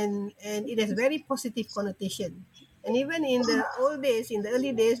 and it has very positive connotation. And even in the old days, in the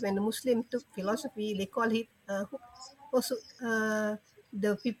early days, when the Muslim took philosophy, they call it also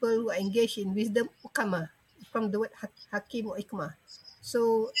the people who are engaged in wisdom ukama, from the word hakim or ikmah.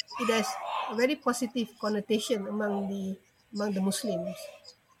 So it has a very positive connotation among the Muslims.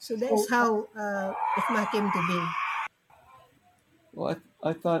 So that's how ikmah came to be. Well,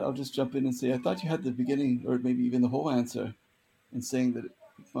 I thought I'll just jump in and say I thought you had the beginning or maybe even the whole answer in saying that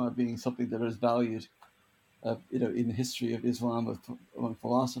being something that is valued, in the history of Islam among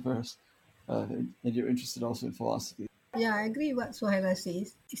philosophers, and you're interested also in philosophy. Yeah, I agree what Suhaila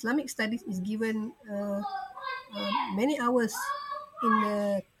says. Islamic studies is given many hours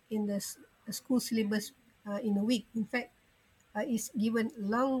in the school syllabus in a week. In fact, is given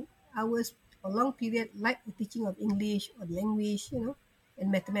long hours or long period like the teaching of English or language, and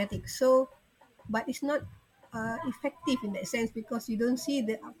mathematics. So, but it's not effective in that sense because you don't see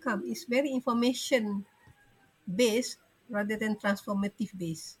the outcome. It's very information based rather than transformative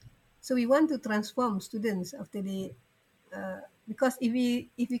based. So we want to transform students after they, because if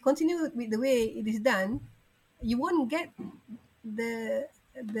we continue with the way it is done, you won't get the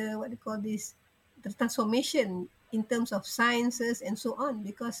what do you call this, the transformation in terms of sciences and so on,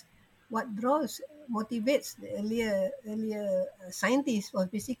 because what motivates the earlier scientists was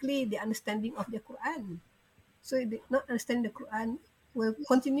basically the understanding of the Quran. So if they not understand the Quran, will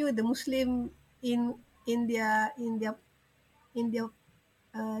continue the Muslim in in their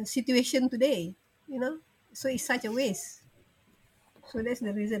situation today, you know. So it's such a waste. So that's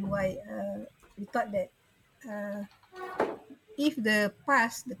the reason why we thought that uh, if the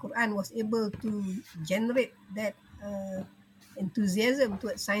past, the Quran was able to generate that enthusiasm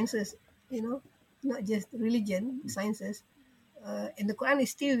towards sciences, not just religion, sciences, and the Quran is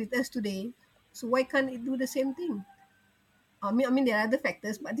still with us today, so why can't it do the same thing? I mean, there are other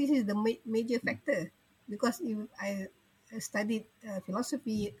factors, but this is the major factor. Because if I studied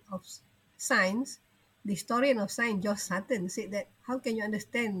philosophy of science, the historian of science, George Sutton, said that how can you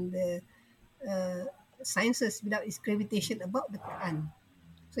understand the uh, sciences without its gravitation about the Quran?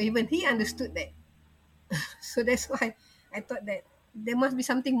 So even he understood that. So that's why I thought that there must be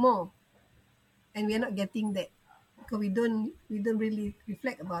something more, and we are not getting that because we don't really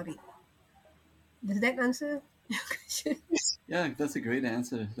reflect about it. Does that answer your question? Yeah, that's a great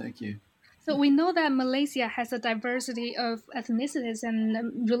answer. Thank you. So we know that Malaysia has a diversity of ethnicities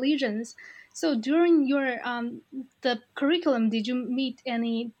and religions. So during your the curriculum, did you meet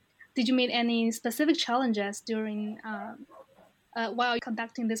any specific challenges during while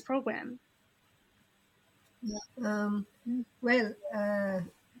conducting this program? Um, well,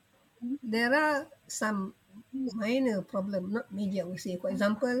 there are some minor problem, not major, I would say. For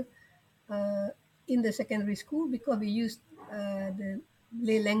example, uh, in the secondary school, because we use the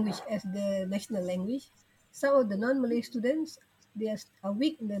Malay language as the national language, some of the non-Malay students, are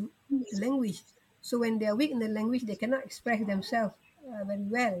weak in the language. So when they are weak in the language, they cannot express themselves very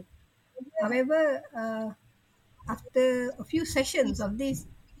well. However, after a few sessions of this,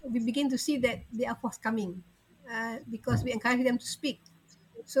 we begin to see that they are forthcoming because we encourage them to speak.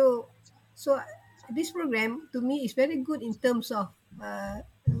 So, so this program to me is very good in terms of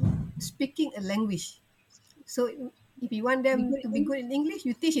speaking a language. So if you want them to be good in English,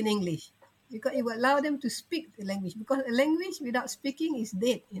 you teach in English because it will allow them to speak the language. Because a language without speaking is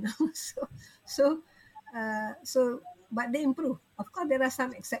dead, So, so but they improve. Of course, there are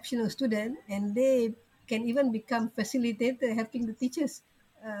some exceptional students, and they can even become facilitator, helping the teachers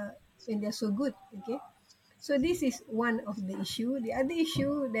when they're so good. Okay, so this is one of the issue. The other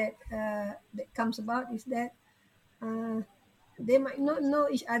issue that comes about is that uh, they might not know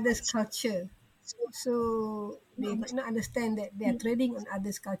each other's culture, so they might not understand that they are trading on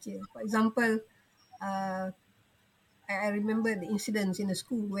others' culture. For example, uh, I remember the incidents in the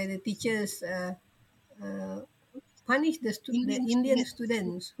school where the teachers uh, punished the Indian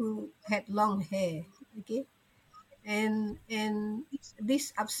students who had long hair. Okay, and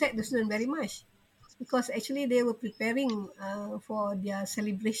this upset the student very much because actually they were preparing for their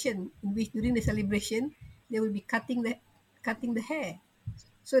celebration, in which during the celebration they will be cutting the hair.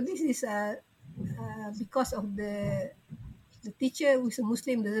 So this is because of the teacher who is a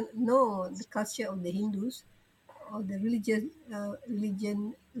Muslim doesn't know the culture of the Hindus or the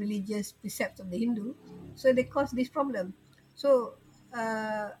religious precepts of the Hindu, so they cause this problem. So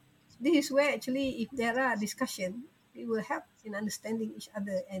uh, this is where actually, if there are discussion, it will help in understanding each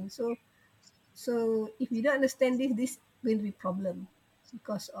other. And so if we don't understand this going to be problem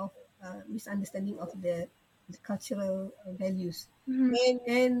because of misunderstanding of the cultural values. Mhm.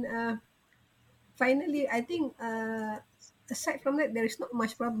 And finally, I think aside from that, there is not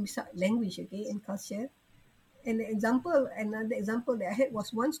much problem with language, okay, and culture. Another example that I had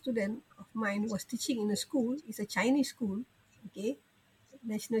was one student of mine was teaching in a school. It's a Chinese school, okay,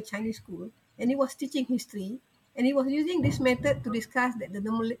 national Chinese school, and he was teaching history, and he was using this method to discuss that the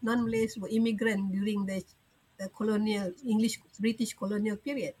non-Malays were immigrant during the colonial English British colonial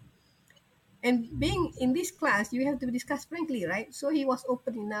period. And being in this class, you have to discuss frankly, right? So he was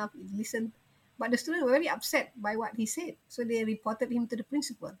open enough, he listened, but the students were very upset by what he said, so they reported him to the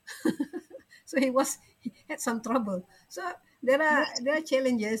principal. So he had some trouble. So there are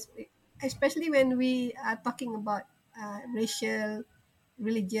challenges, especially when we are talking about racial,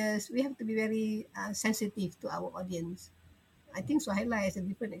 religious. We have to be very sensitive to our audience. I think Suhaila has a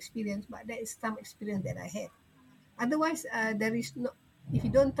different experience, but that is some experience that I had. Otherwise, there is no. If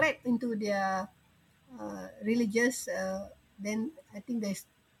you don't tread into their religious, then I think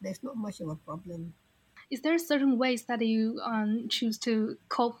there's not much of a problem. Is there certain ways that you choose to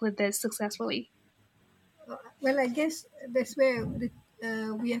cope with this successfully? Well, I guess that's where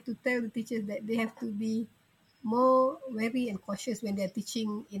we have to tell the teachers that they have to be more wary and cautious when they're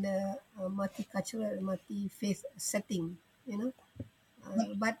teaching in a multicultural, multi-faith setting. You know,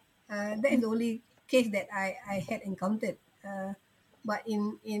 but that is the only case that I had encountered. But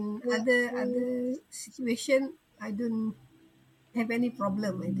in other situation, I don't have any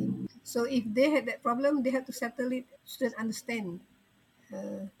problem, I think. So if they had that problem, they have to settle it. Students understand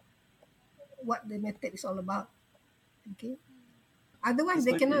uh, what the method is all about. Okay. Otherwise, This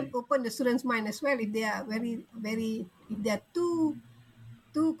they might cannot be open the students' mind as well. If they are very, if they are too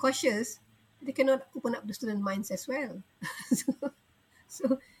cautious, they cannot open up the student minds as well. so,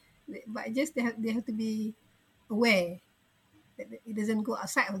 so, but just they have to be aware that it doesn't go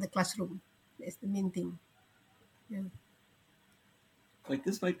outside of the classroom. That's the main thing. Yeah. like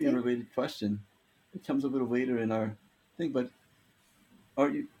this might be a Okay. related question. It comes a little later in our thing, but are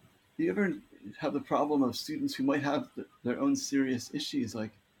you do you ever have the problem of students who might have their own serious issues,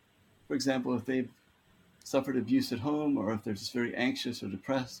 like for example, if they've suffered abuse at home, or if they're just very anxious or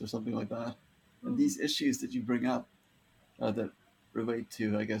depressed or something like that, and Mm. these issues that you bring up that relate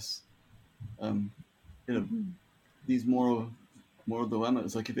to, I guess, um, you know, Mhm. these moral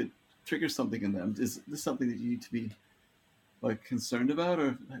dilemmas, like if it triggers something in them, is this something that you need to be like concerned about,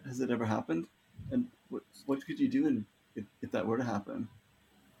 or has it ever happened? And what could you do if that were to happen?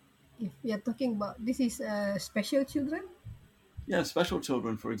 If we are talking about this is special children, Yeah, special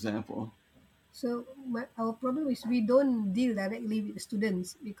children, for example. so our problem is we don't deal directly with the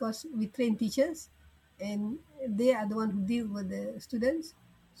students because we train teachers, and they are the one who deal with the students.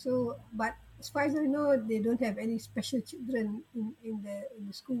 So, but as far as I know, they don't have any special children in the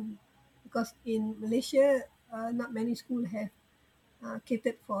school, because in Malaysia, not many schools have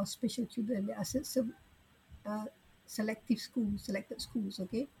catered for special children. There are uh, selected schools.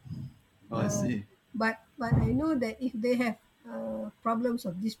 Okay. Oh, I Uh, see. but I know that if they have problems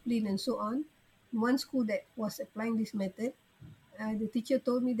of discipline and so on, one school that was applying this method, the teacher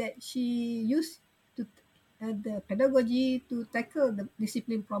told me that she used to the pedagogy to tackle the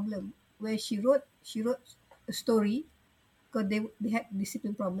discipline problem, where she wrote a story, because they had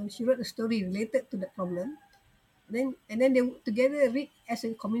discipline problem. She wrote a story related to the problem. And then they would together read as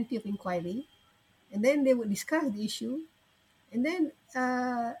a community of inquiry, and then they would discuss the issue, and then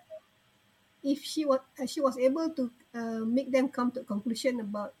if she was able to make them come to a conclusion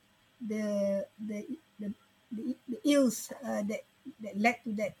about the the the, the ills that led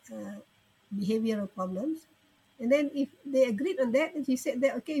to that behavioral problems, and then if they agreed on that, and she said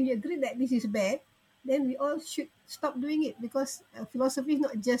that okay, we agree that this is bad, then we all should stop doing it, because philosophy is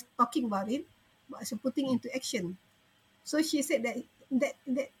not just talking about it, but also putting into action. So she said that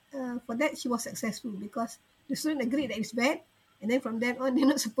for that she was successful, because the student agreed that it's bad, and then from then on they're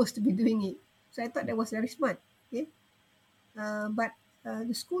not supposed to be doing it. So I thought that was very smart. Okay, but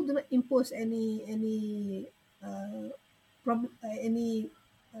the school do not impose any any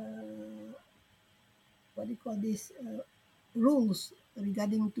what do you call this rules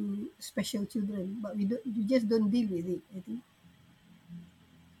regarding to special children, but we just don't deal with it, I think.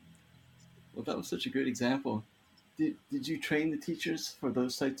 Well, that was such a great example. Did you train the teachers for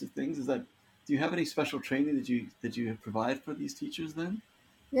those types of things? Do do you have any special training that you provide for these teachers then?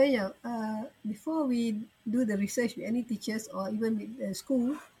 Yeah. Before we do the research with any teachers or even with the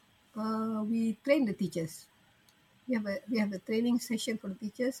school, we train the teachers. We have a training session for the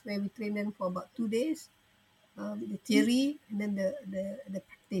teachers where we train them for about 2 days with the theory and then the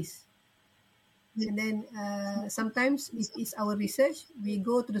practice. And then sometimes if it's our research, we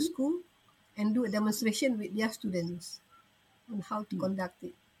go to the school and do a demonstration with their students on how to conduct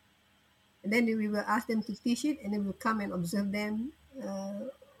it. And then we will ask them to teach it, and then we'll come and observe them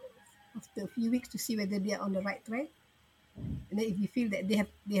after a few weeks to see whether they are on the right track. And then if we feel that they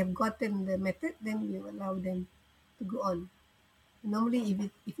have gotten the method, then we will allow them to go on. Normally,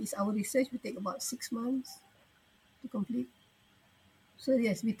 if it's our research, we take about 6 months to complete. So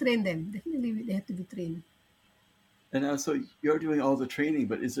yes, we train them. Definitely, they have to be trained. And so you're doing all the training,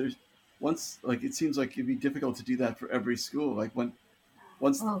 but is there once like it seems like it'd be difficult to do that for every school? Like once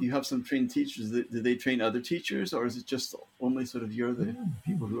Oh, you have some trained teachers, do they train other teachers, or is it just only sort of you're the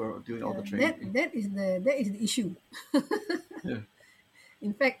people who are doing all the that training? that is the issue. Yeah.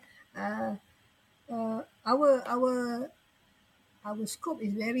 In fact, uh, our scope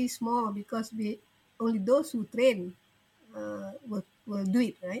is very small because we only those who train will do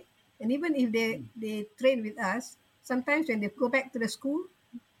it, right? And even if they train with us, sometimes when they go back to the school,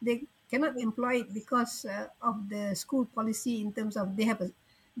 they cannot employ it because of the school policy in terms of they have a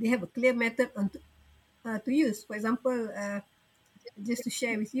clear method to use. For example, just to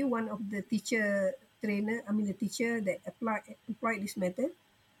share with you, one of the the teacher that employed this method,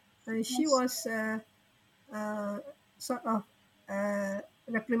 she was uh, sort of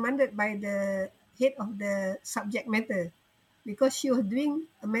reprimanded by the head of the subject matter because she was doing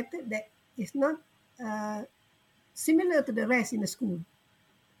a method that is not uh, similar to the rest in the school.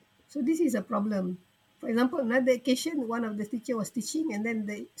 So this is a problem. For example, another occasion, one of the teacher was teaching, and then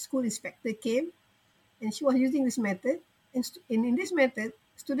the school inspector came, and she was using this method. And in this method,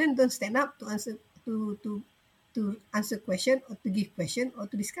 students don't stand up to answer to to to answer question or to give question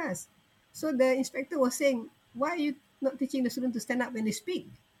or to discuss. So the inspector was saying, "Why are you not teaching the student to stand up when they speak?"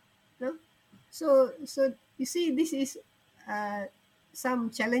 No? So you see, this is uh,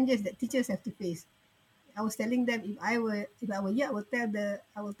 some challenges that teachers have to face. I was telling them if I were you, I will tell the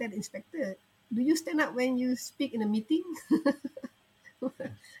inspector, do you stand up when you speak in a meeting?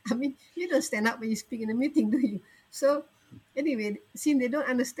 I mean, you don't stand up when you speak in a meeting, do you? So anyway, since they don't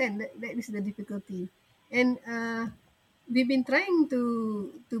understand, that is the difficulty. And we've been trying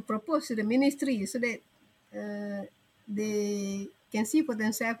to propose to the ministry so that they can see for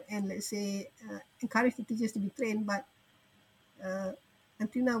themselves and let's say encourage the teachers to be trained. But uh,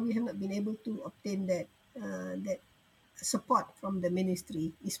 until now, we have not been able to obtain that support from the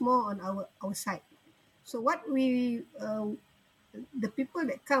ministry. It's more on our side. So what the people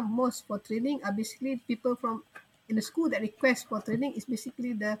that come most for training are basically people from in the school that request for training is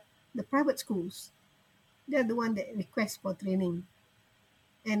basically the private schools. They're the one that request for training.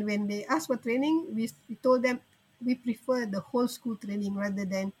 And when they ask for training, we told them we prefer the whole school training rather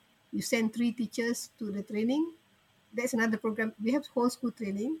than you send 3 teachers to the training. That's another program. We have whole school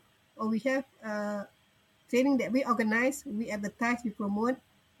training, or we have training that we organize, we advertise, we promote,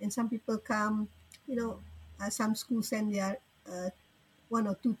 and some people come. You know, some schools send their 1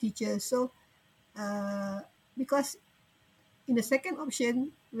 or 2 teachers. So because in the second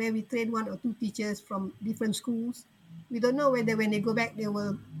option, where we train 1 or 2 teachers from different schools, we don't know whether when they go back they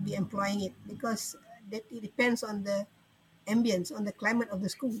will be employing it because that it depends on the ambience, on the climate of the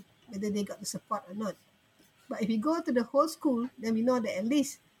school, whether they got the support or not. But if we go to the whole school, then we know that at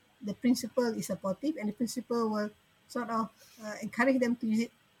least the principal is supportive and the principal will sort of encourage them to use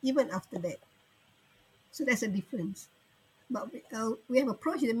it even after that. So that's a difference. But we have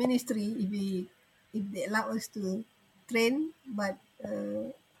approached the ministry if they allow us to train, but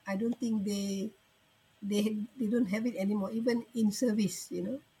I don't think they don't have it anymore, even in service,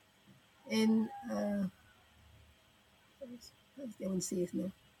 And what they won't say is no.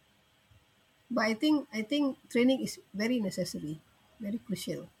 But I think training is very necessary, very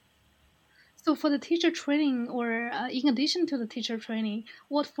crucial. So for the teacher training, or in addition to the teacher training,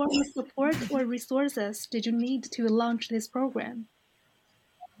 what form of support or resources did you need to launch this program?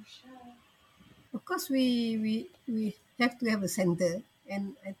 Of course, we have to have a center,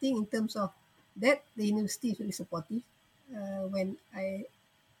 and I think in terms of that, the university is very supportive. When I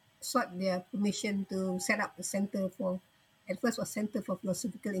sought their permission to set up a center at first was Center for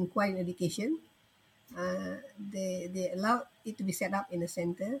Philosophical Inquiry and Education. They allowed it to be set up in a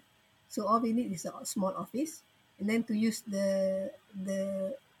center. So all we need is a small office, and then to use the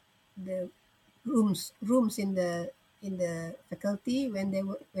rooms in the faculty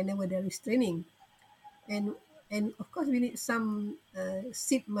whenever there is training, and of course we need some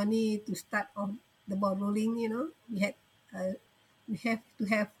seed money to start off the ball rolling. Uh, we have to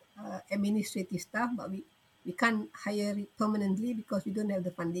have administrative staff, but we can't hire it permanently because we don't have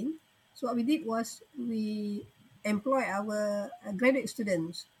the funding. So what we did was we employ our graduate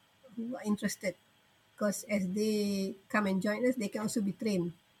students who are interested, because as they come and join us, they can also be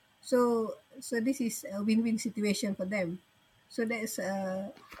trained. So this is a win-win situation for them. So that's uh,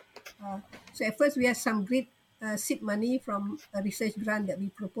 so at first we had some great seed money from a research grant that we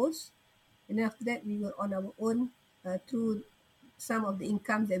proposed, and then after that we were on our own through some of the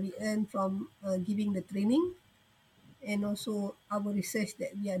incomes that we earn from giving the training, and also our research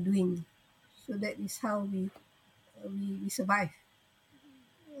that we are doing. So that is how we survive.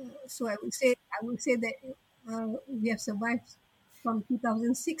 So I would say that we have survived from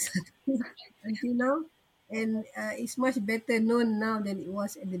 2006 until now, and it's much better known now than it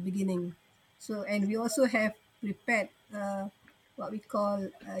was at the beginning. So, and we also have prepared what we call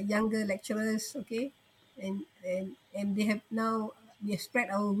younger lecturers, okay, and they have now we have spread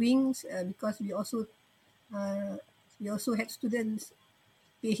our wings because uh, we also had students,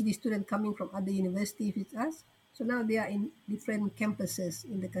 PhD students coming from other universities with us. So now they are in different campuses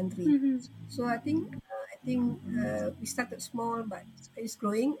in the country. Mm-hmm. So I think we started small, but it's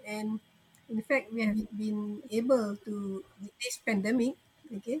growing, and in fact we have been able to, with this pandemic,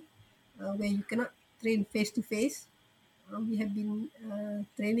 okay, where you cannot train face to face. We have been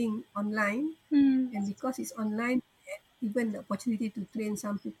training online, Mm. and because it's online, even the opportunity to train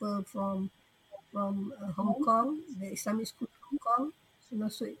some people from Hong Kong, the Islamic school in Hong Kong, and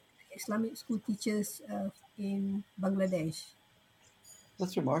also Islamic school teachers in Bangladesh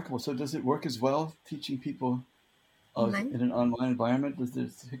That's remarkable. So does it work as well, teaching people online. in an online environment? Does the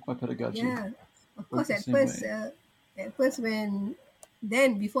Hikmah pedagogy Yeah, of work course. the At same first, way? when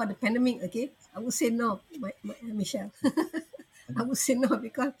then before the pandemic, okay, I would say no, Michelle. I would say no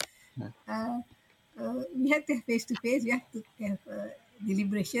because Yeah. uh, we had to have face to face. We had to have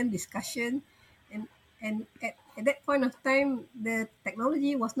deliberation, discussion, and at that point of time, the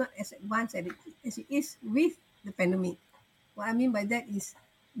technology was not as advanced as it is with the pandemic. What I mean by that is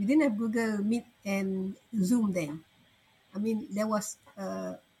we didn't have Google Meet and Zoom then. I mean, there was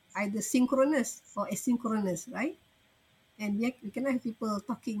either synchronous or asynchronous, right? And we cannot have people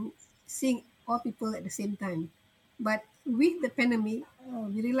talking, seeing all people at the same time. But with the pandemic,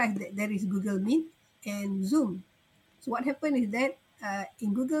 we realized that there is Google Meet and Zoom. So what happened is that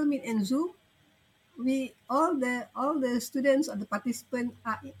in Google Meet and Zoom, we all the students or the participants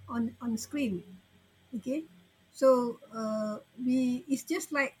are on screen. Okay, so we it's just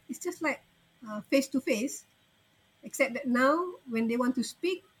like face to face, except that now when they want to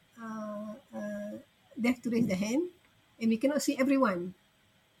speak, they have to raise their hand, and we cannot see everyone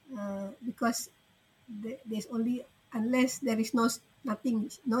because there's only, unless there is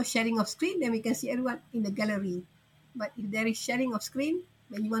nothing, no sharing of screen, then we can see everyone in the gallery. But if there is sharing of screen,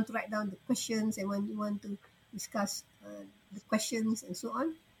 when you want to write down the questions and when you want to discuss the questions and so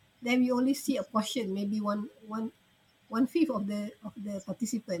on, then we only see a portion, maybe one fifth of the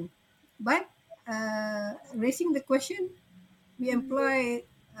participant. But raising the question, we employ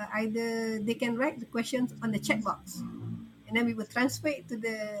either they can write the questions on the chat box, and then we will transfer it to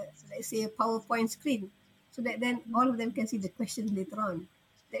the, let's say, a PowerPoint screen, so that then all of them can see the questions later on.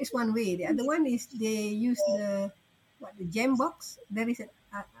 That is one way. The other one is they use the gem box. There is a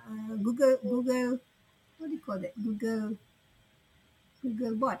Google, what do you call that, Google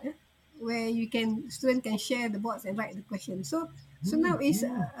bot, where you can student can share the bots and write the question. So now is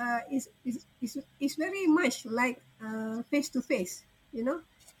very much like face to face, you know,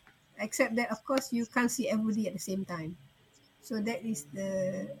 except that of course you can't see everybody at the same time. So that is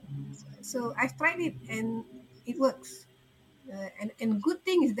the, so I've tried it and it works. And good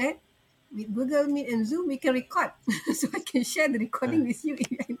thing is that with Google Meet and Zoom we can record, so I can share the recording with you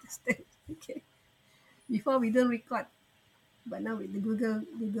if you're interested. Okay. Before we don't record, but now with the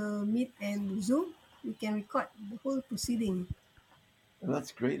Google Meet and Zoom, we can record the whole proceeding. Well,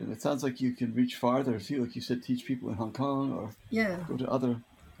 that's great, and it sounds like you can reach farther too. Like you said, teach people in Hong Kong or Yeah. go to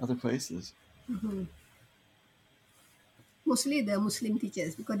other places. Hmm. Mostly the Muslim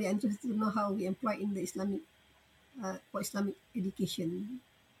teachers, because they are interested to know how we employ in the Islamic for Islamic education.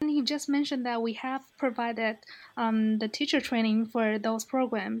 And you just mentioned that we have provided the teacher training for those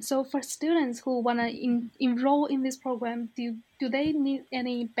programs. So for students who want to enroll in this program, do they need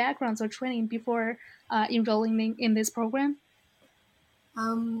any backgrounds or training before enrolling in this program?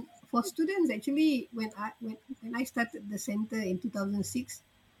 For students, actually, when I started the center in 2006,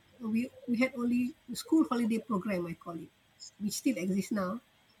 we had only school holiday program, I call it, which still exists now,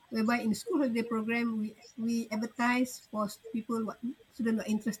 whereby in the school holiday program we advertise for people what students are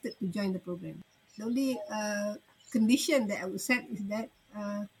interested to join the program. The only condition that I would set is that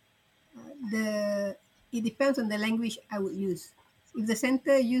the it depends on the language I would use. If the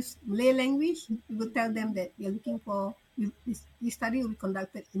center use Malay language, we will tell them that we are looking for this study will be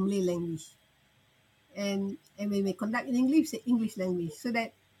conducted in Malay language, and when we conduct in English, the English language, so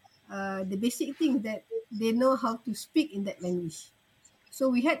that the basic thing is that they know how to speak in that language. So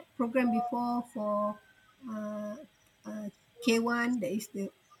we had program before for uh, K1. That is the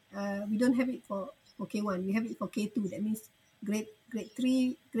we don't have it for K1. We have it for K2. That means grade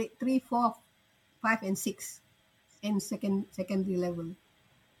three, four, five, and six, and secondary level.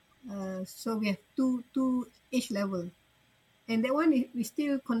 So we have two age level, and that one we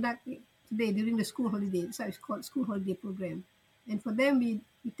still conduct it today during the school holiday. So it's called school holiday program. And for them, we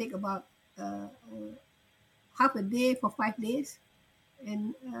take about half a day for 5 days,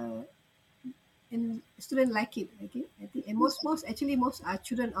 and students like it. Okay, I think, and most are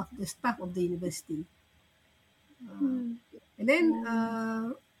children of the staff of the university. Mm. And then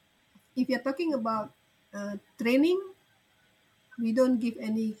if you're talking about training, we don't give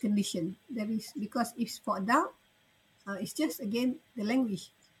any condition. That is because if for adult, it's just again the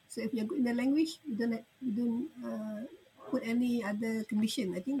language. So if you're good in the language, we don't put any other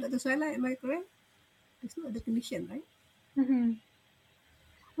condition. I think Dr. Suhaila, am I correct? There's no other condition, right? Hmm.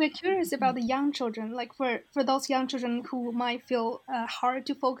 We're curious about the young children, like for those young children who might feel hard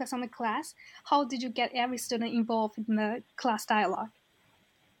to focus on the class. How did you get every student involved in the class dialogue?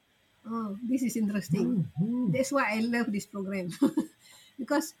 Oh, this is interesting. That's why I love this program.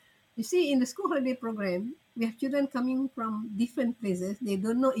 Because you see, in the school holiday program, we have children coming from different places. They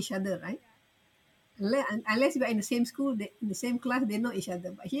don't know each other, right? Unless we are in the same school, in the same class, they know each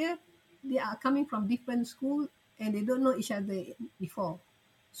other. But here, they are coming from different school and they don't know each other before.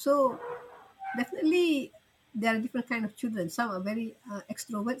 So definitely, there are different kind of children. Some are very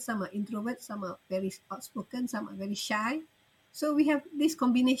extrovert, some are introvert, some are very outspoken, some are very shy. So we have this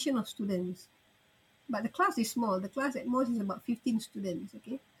combination of students. But the class is small. The class at most is about 15 students.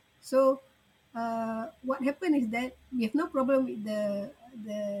 Okay, so what happened is that we have no problem with the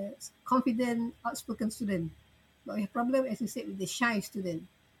confident, outspoken student, but we have problem, as you said, with the shy student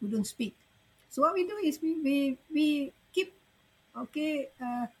who don't speak. So what we do is we keep okay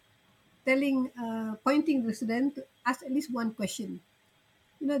telling pointing the student to ask at least one question.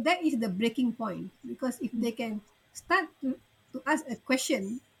 You know, that is the breaking point, because if they can start to ask a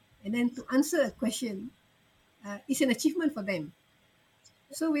question and then to answer a question, it's an achievement for them.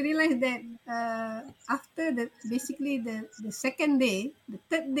 So we realized that after the second day, the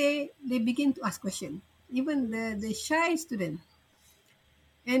third day, they begin to ask questions. Even the shy student.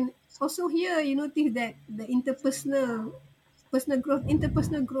 And also here, you notice that the interpersonal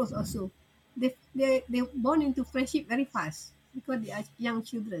growth also. They born into friendship very fast because they are young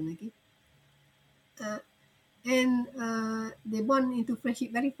children. Okay, uh, and they bond into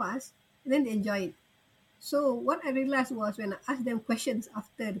friendship very fast, and then they enjoy it. So what I realized was when I asked them questions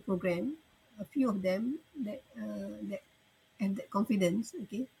after the program, a few of them that have that confidence,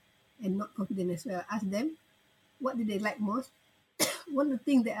 okay, and not confident as well. I asked them what did they like most. One of the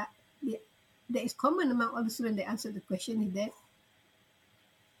things that is common among all the students that answered the question is that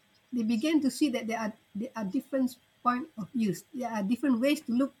they began to see that there are different point of views. There are different ways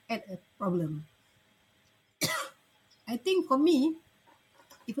to look at a problem. I think for me,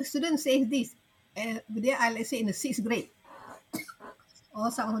 if a student says this, they are, let's say, in the sixth grade,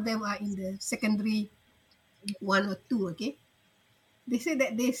 or some of them are in the secondary one or two, okay? They say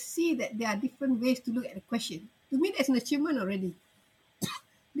that they see that there are different ways to look at the question. To me, that's an achievement already.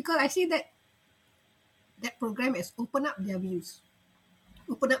 Because I see that that program has opened up their views,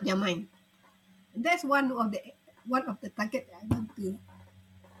 opened up their mind. And that's one of the target that I want to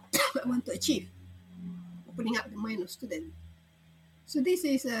I want to achieve, opening up the mind of students. So this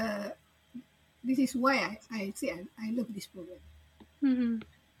is why I say I love this program. Hmm.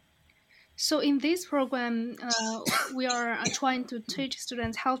 So in this program, we are trying to teach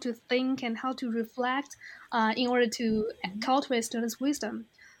students how to think and how to reflect in order to cultivate students' wisdom.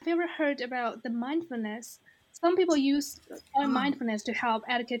 Have you ever heard about the mindfulness? Some people use Ah, mindfulness to help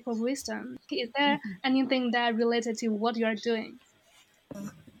educate for wisdom. Is there anything that related to what you are doing?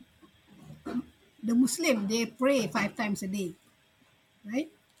 the Muslim, they pray 5 times a day, right?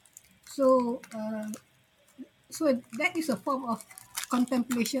 So so that is a form of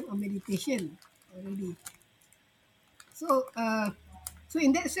contemplation or meditation already. So so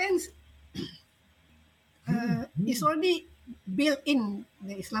in that sense, it's already built in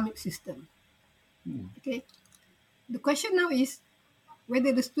the Islamic system. Okay. The question now is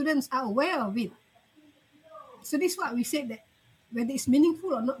whether the students are aware of it. So this is what we said, that whether it's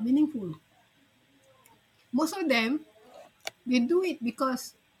meaningful or not meaningful. Most of them, they do it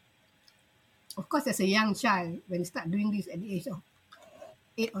because, of course, as a young child, when you start doing this at the age of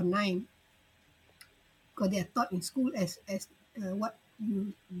 8 or 9, because they are taught in school as what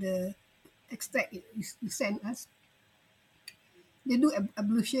the extract you send us. They do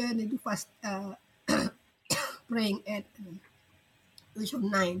ablution, they do fast praying at age of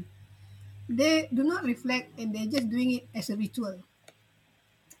 9. They do not reflect, and they're just doing it as a ritual,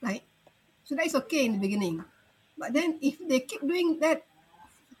 right? So that is okay in the beginning. But then if they keep doing that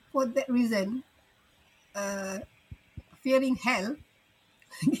for that reason, fearing hell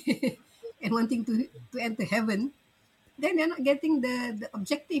and wanting to enter heaven, then they're not getting the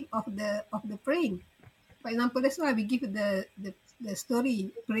objective of the praying. For example, that's why we give the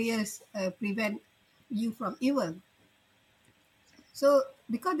story, prayers prevent you from evil. So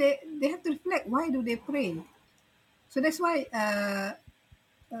because they have to reflect, why do they pray? So that's why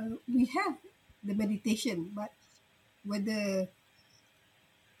we have the meditation, but whether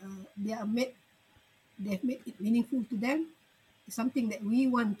they are made they've made it meaningful to them is something that we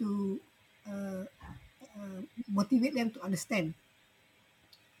want to uh, motivate them to understand.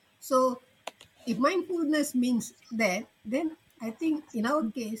 So if mindfulness means that, then I think in our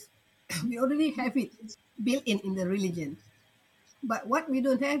case, we already have it built in the religion. But what we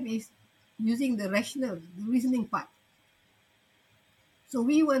don't have is using the rational, the reasoning part. So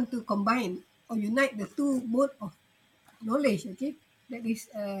we want to combine or unite the two mode of knowledge, okay? That is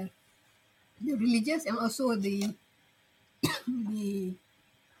the religious and also the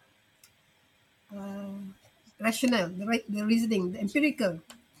uh, rational, the reasoning, the empirical.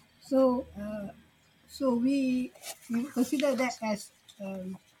 So so we consider that as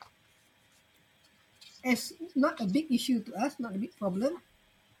not a big issue to us, not a big problem,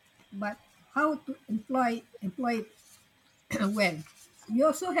 but how to employ it well. We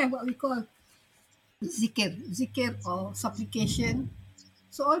also have what we call zikir or supplication.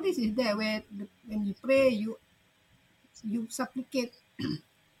 So all this is there where when you pray, you supplicate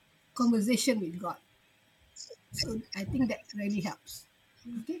conversation with God. So I think that really helps.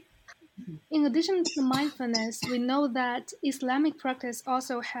 Okay. In addition to mindfulness, we know that Islamic practice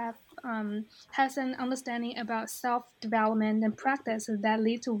also has an understanding about self-development and practices that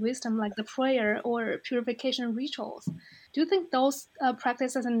lead to wisdom, like the prayer or purification rituals. Do you think those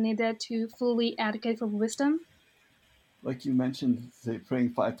practices are needed to fully educate for wisdom? Like you mentioned, say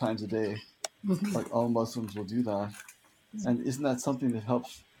praying 5 times a day, Mhm. like all Muslims will do that. And isn't that something that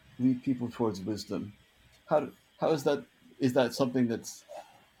helps lead people towards wisdom? How is that? Is that something that's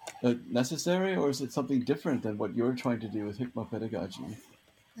necessary, or is it something different than what you're trying to do with hikmah pedagogy?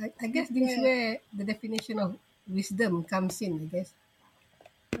 I guess this is where the definition of wisdom comes in. I guess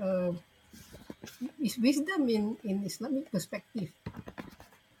uh, is wisdom in Islamic perspective.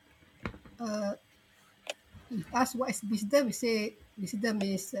 Uh, if asked what is wisdom, we say wisdom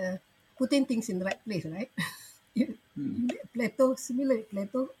is putting things in the right place, right? Hmm. Plato, similar with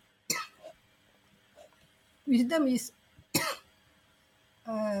Plato, wisdom is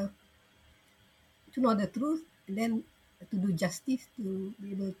uh, to know the truth and then to do justice, to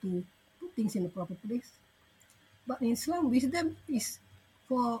be able to put things in the proper place. But in Islam,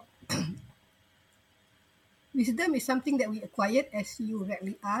 for wisdom is something that we acquired, as you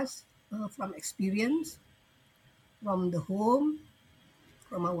rightly asked, from experience, from the home,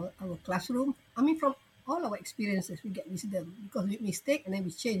 from our classroom. I mean, from all our experiences, we get wisdom because we mistake and then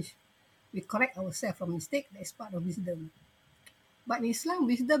we change. We correct ourselves from mistake. That is part of wisdom. But in Islam,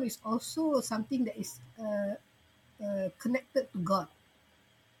 wisdom is also something that is connected to God.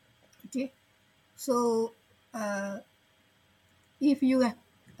 Okay, so uh, if you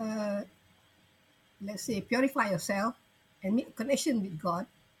uh, let's say purify yourself and make connection with God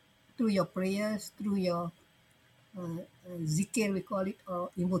through your prayers, through your zikir, we call it, or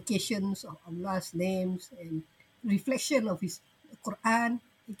invocations of Allah's names and reflection of His Quran,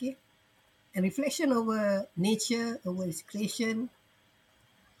 okay, and reflection over nature, over His creation.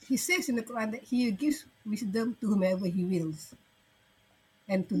 He says in the Quran that He gives wisdom to whomever He wills.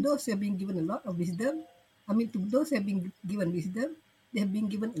 And to those who have been given a lot of wisdom, to those who have been given wisdom, they have been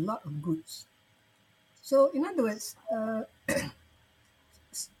given a lot of goods. So, in other words,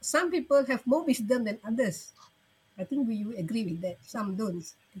 some people have more wisdom than others. I think we agree with that. Some don't.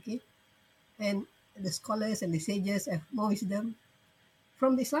 Okay, and the scholars and the sages have more wisdom.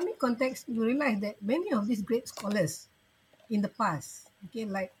 From the Islamic context, you realize that many of these great scholars in the past, okay,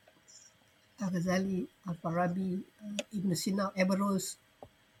 like Al-Ghazali, Al-Farabi, Ibn Sina, Averroes,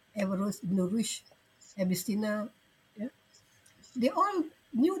 Ibn Rushd, Avicenna. Yeah? They all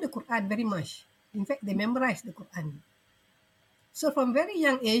knew the Quran very much. In fact, they memorized the Quran. So from very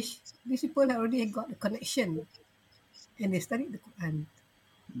young age, these people already got a connection and they studied the Quran.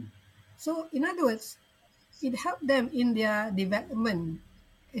 So in other words, it helped them in their development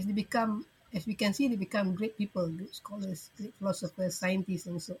as they become, as we can see, they become great people, great scholars, great philosophers, scientists,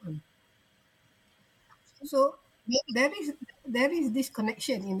 and so on. So there is this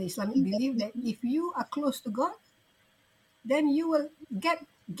connection in the Islamic belief that if you are close to God, then you will get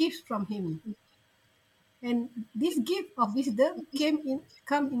gifts from Him, and this gift of wisdom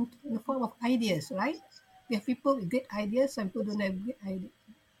come in the form of ideas, right? We have people with great ideas. Some people don't have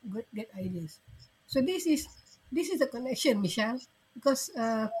great ideas. So this is a connection, Michelle, because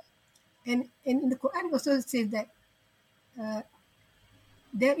and in the Quran also says that uh,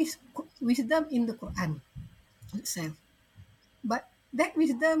 there is wisdom in the Quran itself. But that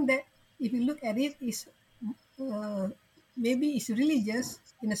wisdom that, if you look at it, is uh, maybe it's religious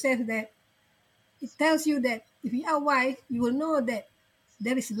in the sense that it tells you that if you are wise, you will know that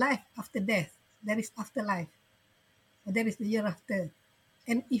there is life after death, there is afterlife, or there is the year after.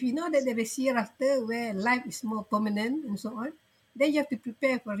 And if you know that there is year after where life is more permanent and so on, then you have to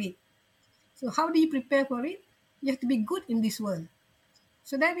prepare for it. So how do you prepare for it? You have to be good in this world.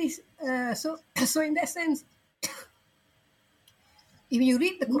 So that is so in that sense, if you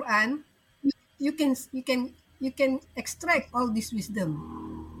read the Quran, you can extract all this wisdom,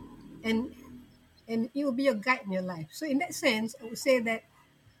 and it will be your guide in your life. So in that sense, I would say that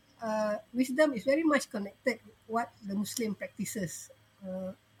wisdom is very much connected with what the Muslim practices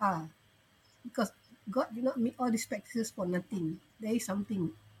are, because God did not make all these practices for nothing. There is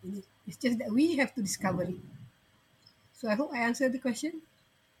something in it. It's just that we have to discover it. So I hope I answered the question.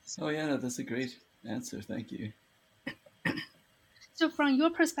 Oh yeah, no, that's a great answer. Thank you. So, from your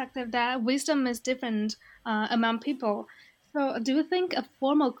perspective, that wisdom is different among people. So, do you think a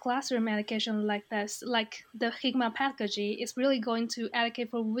formal classroom education like this, like the Hikmah pedagogy, is really going to educate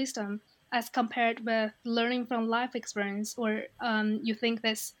for wisdom as compared with learning from life experience, or you think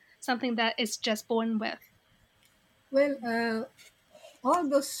that's something that is just born with? Well, all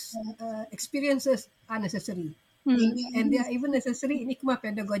those experiences are necessary, and they are even necessary in Hikmah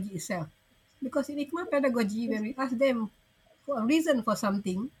pedagogy itself. Because in Hikmah pedagogy, when we ask them for a reason for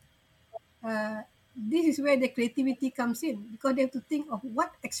something, uh, this is where the creativity comes in, because they have to think of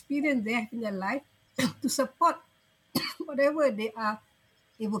what experience they have in their life to support whatever they are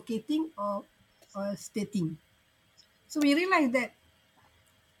advocating or stating. So we realize that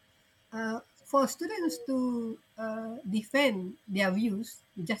for students to defend their views,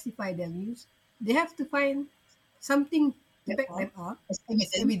 to justify their views, they have to find something to back them up as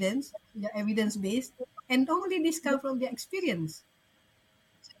evidence, they're evidence based, and normally this comes from their experience.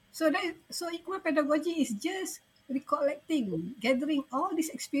 So Hikmah pedagogy is just recollecting, gathering all these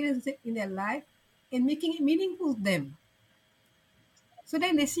experiences in their life and making it meaningful to them. So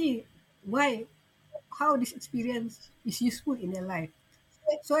then they see why, how this experience is useful in their life.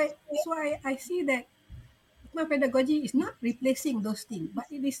 So I see that Hikmah pedagogy is not replacing those things, but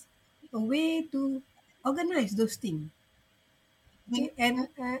it is a way to organize those things. Okay, and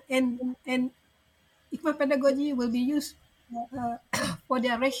Hikmah pedagogy will be used uh, for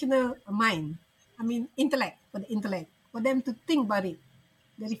their rational mind. I mean, intellect, for them to think about it,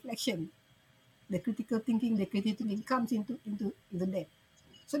 the reflection, the critical thinking, the creative thinking comes into that.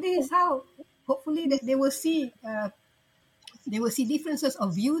 So this is how, hopefully, that they will see differences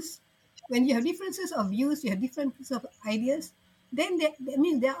of views. When you have differences of views, you have differences of ideas, then that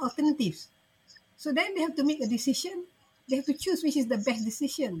means there are alternatives. So then they have to make a decision. They have to choose which is the best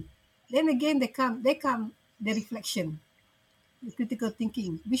decision. Then again, they come the reflection, the critical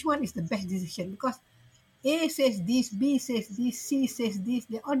thinking. Which one is the best decision? Because A says this, B says this, C says this.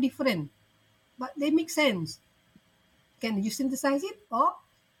 They're all different, but they make sense. Can you synthesize it, or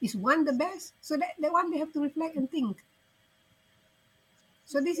is one the best? So that one they have to reflect and think.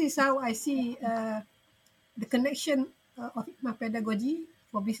 So this is how I see the connection of my pedagogy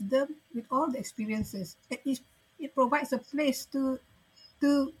for wisdom with all the experiences. It provides a place to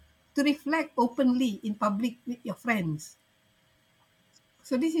to reflect openly in public with your friends.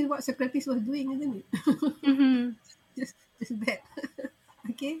 So this is what Socrates was doing, isn't it? Hmm. just that.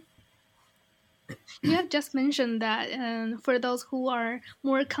 Okay. You have just mentioned that for those who are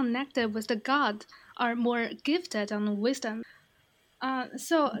more connected with the God, are more gifted on wisdom.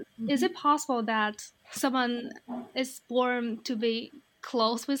 So, is it possible that someone is born to be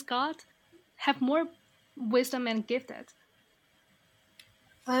close with God, have more wisdom and gifted?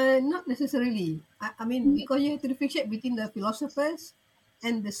 Not necessarily. I mean, Mm. because you have to differentiate between the philosophers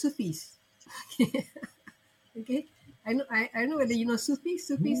and the Sufis. Okay, I know whether you know Sufis.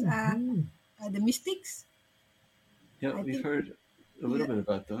 Sufis are the mystics. Yeah, I we've think, heard a little yeah. bit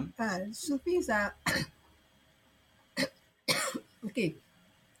about them. Sufis are okay.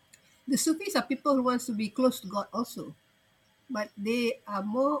 The Sufis are people who wants to be close to God also, but they are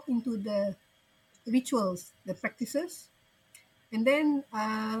more into the rituals, the practices, and then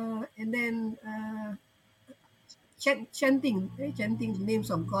chanting the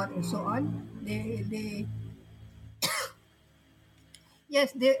names of God and so on. They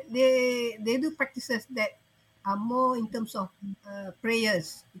Yes, they do practices that are more in terms of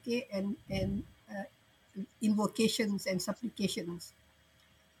prayers, okay, and invocations and supplications.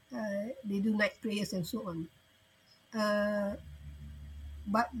 They do night prayers and so on. Uh,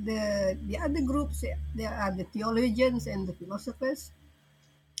 but the other groups, there are the theologians and the philosophers.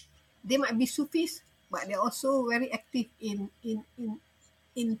 They might be Sufis, but they're also very active in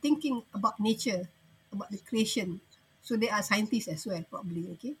thinking about nature, about the creation. So they are scientists as well, probably.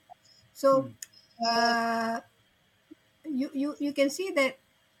 Okay, so Hmm. uh, you can see that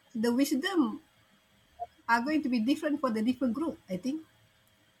the wisdom are going to be different for the different group. I think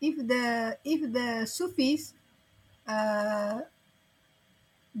if the Sufis uh,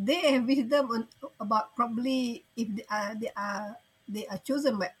 they have wisdom about probably if they are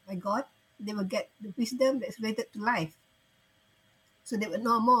chosen by God, they will get the wisdom that's related to life. So they will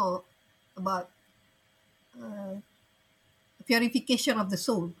know more about uh, purification of the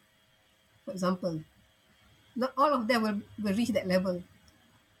soul, for example. Not all of them will reach that level.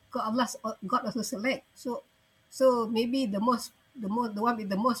 God also select. So maybe the one with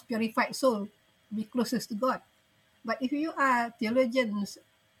the most purified soul be closest to God. But if you are theologians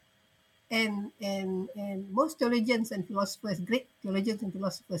and most theologians and philosophers, great theologians and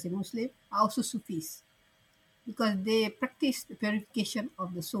philosophers in Muslim are also Sufis because they practice the purification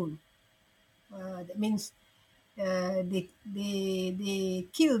of the soul. That means they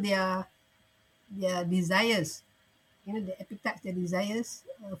kill their desires, the appetites, their desires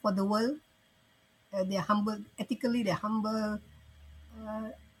for the world. They're humble ethically. They're humble,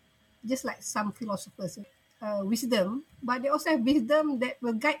 just like some philosophers. Wisdom, but they also have wisdom that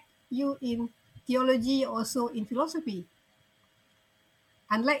will guide you in theology, also in philosophy.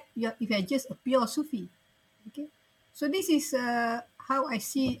 Unlike if you're just a pure Sufi, okay. So this is how I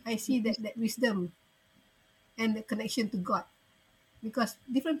see that wisdom and the connection to God, because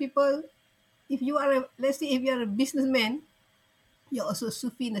different people. If you are let's say if you are a businessman, you're also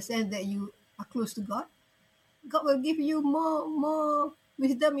Sufi in the sense that you are close to God. God will give you more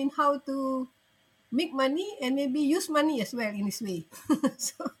wisdom in how to make money and maybe use money as well in this way.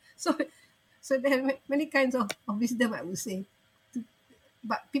 so so so there are many kinds of wisdom, I would say.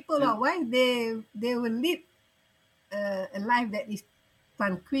 But people are And wise, they will lead a life that is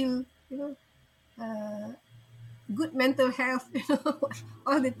tranquil, uh, good mental health,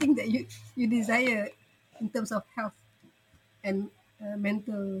 all the things that you desire in terms of health and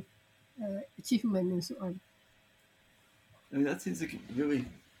mental achievement and so on. I mean, that seems like really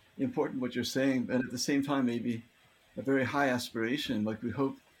important what you're saying, but at the same time, maybe a very high aspiration. Like we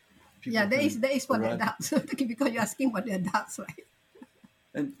hope Yeah, people that is can that is for the arrive. adults. Because you're asking for the adults, right?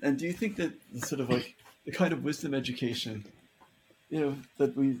 And do you think that the sort of like the kind of wisdom education,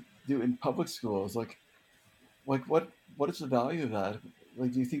 that we do in public schools, like what is the value of that?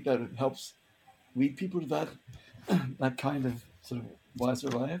 Like, do you think that it helps lead people to that that kind of sort of wiser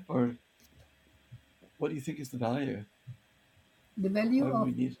life, or what do you think is the value? The value Why would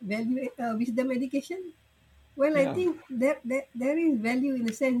we of need? value wisdom education. Well, I Yeah. think that there is value in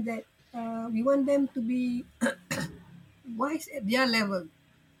the sense that we want them to be wise at their level.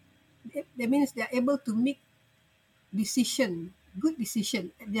 That means they are able to make good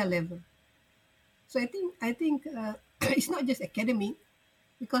decision at their level. So I think it's not just academic,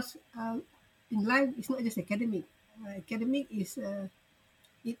 because in life it's not just academic. Academic is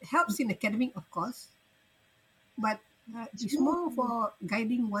it helps in academic, of course, but it's more for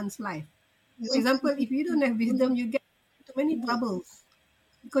guiding one's life. For example, if you don't have wisdom, you get into many troubles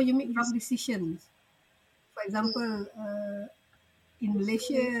because you make wrong decisions. For example, in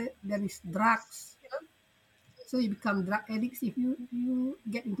Malaysia, there is drugs. So you become drug addicts if you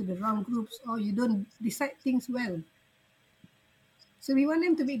get into the wrong groups or you don't decide things well. So we want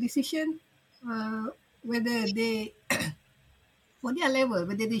them to make decision uh, whether they, for their level,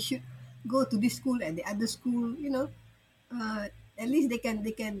 whether they should go to this school and the other school. Uh, at least they can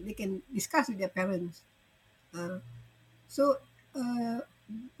discuss with their parents. Uh, so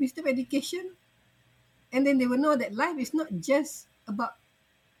wisdom education, and then they will know that life is not just about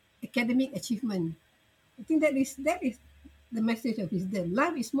academic achievement. I think that is the message of wisdom.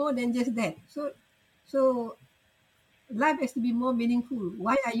 Life is more than just that. So life has to be more meaningful.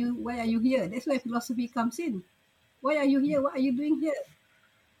 Why are you here? That's why philosophy comes in. Why are you here? What are you doing here?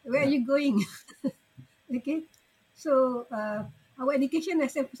 Where are Yeah. you going? Okay, so our education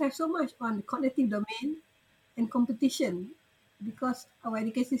has so much on cognitive domain and competition, because our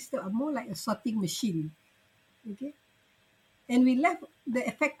education system are more like a sorting machine. Okay, and we left the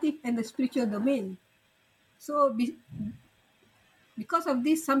affective and the spiritual domain. So because of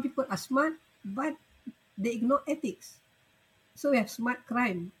this, some people are smart, but they ignore ethics. So we have smart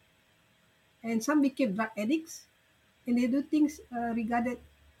crime, and some became drug addicts, and they do things regarded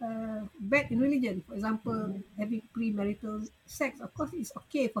bad in religion. For example, having premarital sex. Of course, it's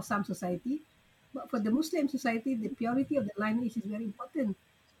okay for some society, but for the Muslim society, the purity of the lineage is very important.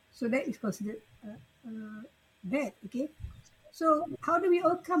 So that is considered bad. Okay. So how do we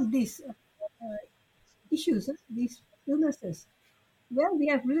overcome these issues, these illnesses? Well, we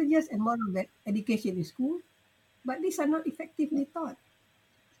have religious and moral education in school, but these are not effectively taught.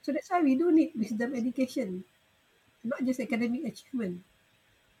 So that's why we do need wisdom education, not just academic achievement.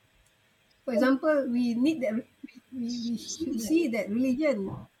 For example, we need that we should see that religion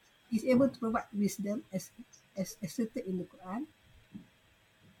is able to provide wisdom as asserted in the Quran.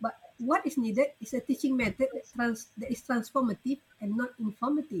 But what is needed is a teaching method that is transformative and not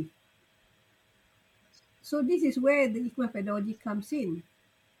informative. So this is where the hikmah pedagogy comes in.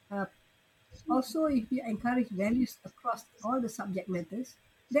 Uh, Also, if we encourage values across all the subject matters,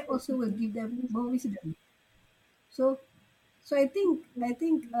 that also will give them more wisdom. So, so I think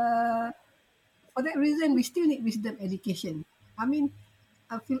for that reason we still need wisdom education. I mean,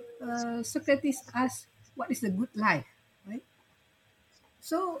 Socrates asked, "What is a good life?" Right.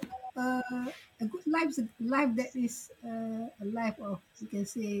 So, a good life is a life that is a life of, you can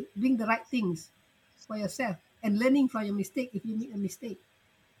say, doing the right things for yourself and learning from your mistake if you make a mistake.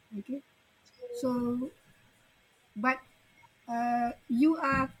 Okay. So, but you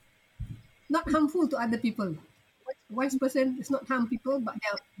are not harmful to other people. Wise person is not harm people, but they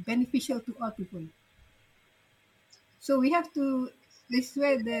are beneficial to all people. So we have to. This is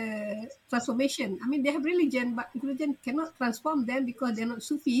where the transformation. I mean, they have religion, but if religion cannot transform them because they're not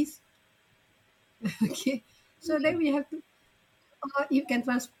Sufis. Okay, so then we have to. Or you can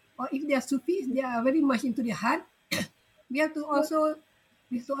Or if they are Sufis, they are very much into their heart. We have to also.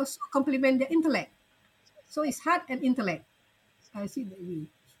 We have to also complement their intellect. So it's heart and intellect. I see that we.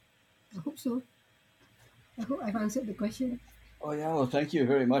 I hope so. I hope I've answered the question. Oh yeah. Well, thank you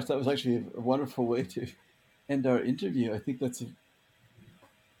very much. That was actually a wonderful way to end our interview. I think that's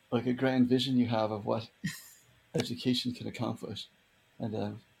like a grand vision you have of what education can accomplish,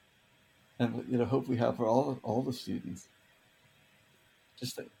 and hope we have for all the students.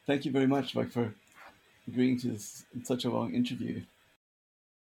 Just thank you very much, Mike, for agreeing to this in such a long interview.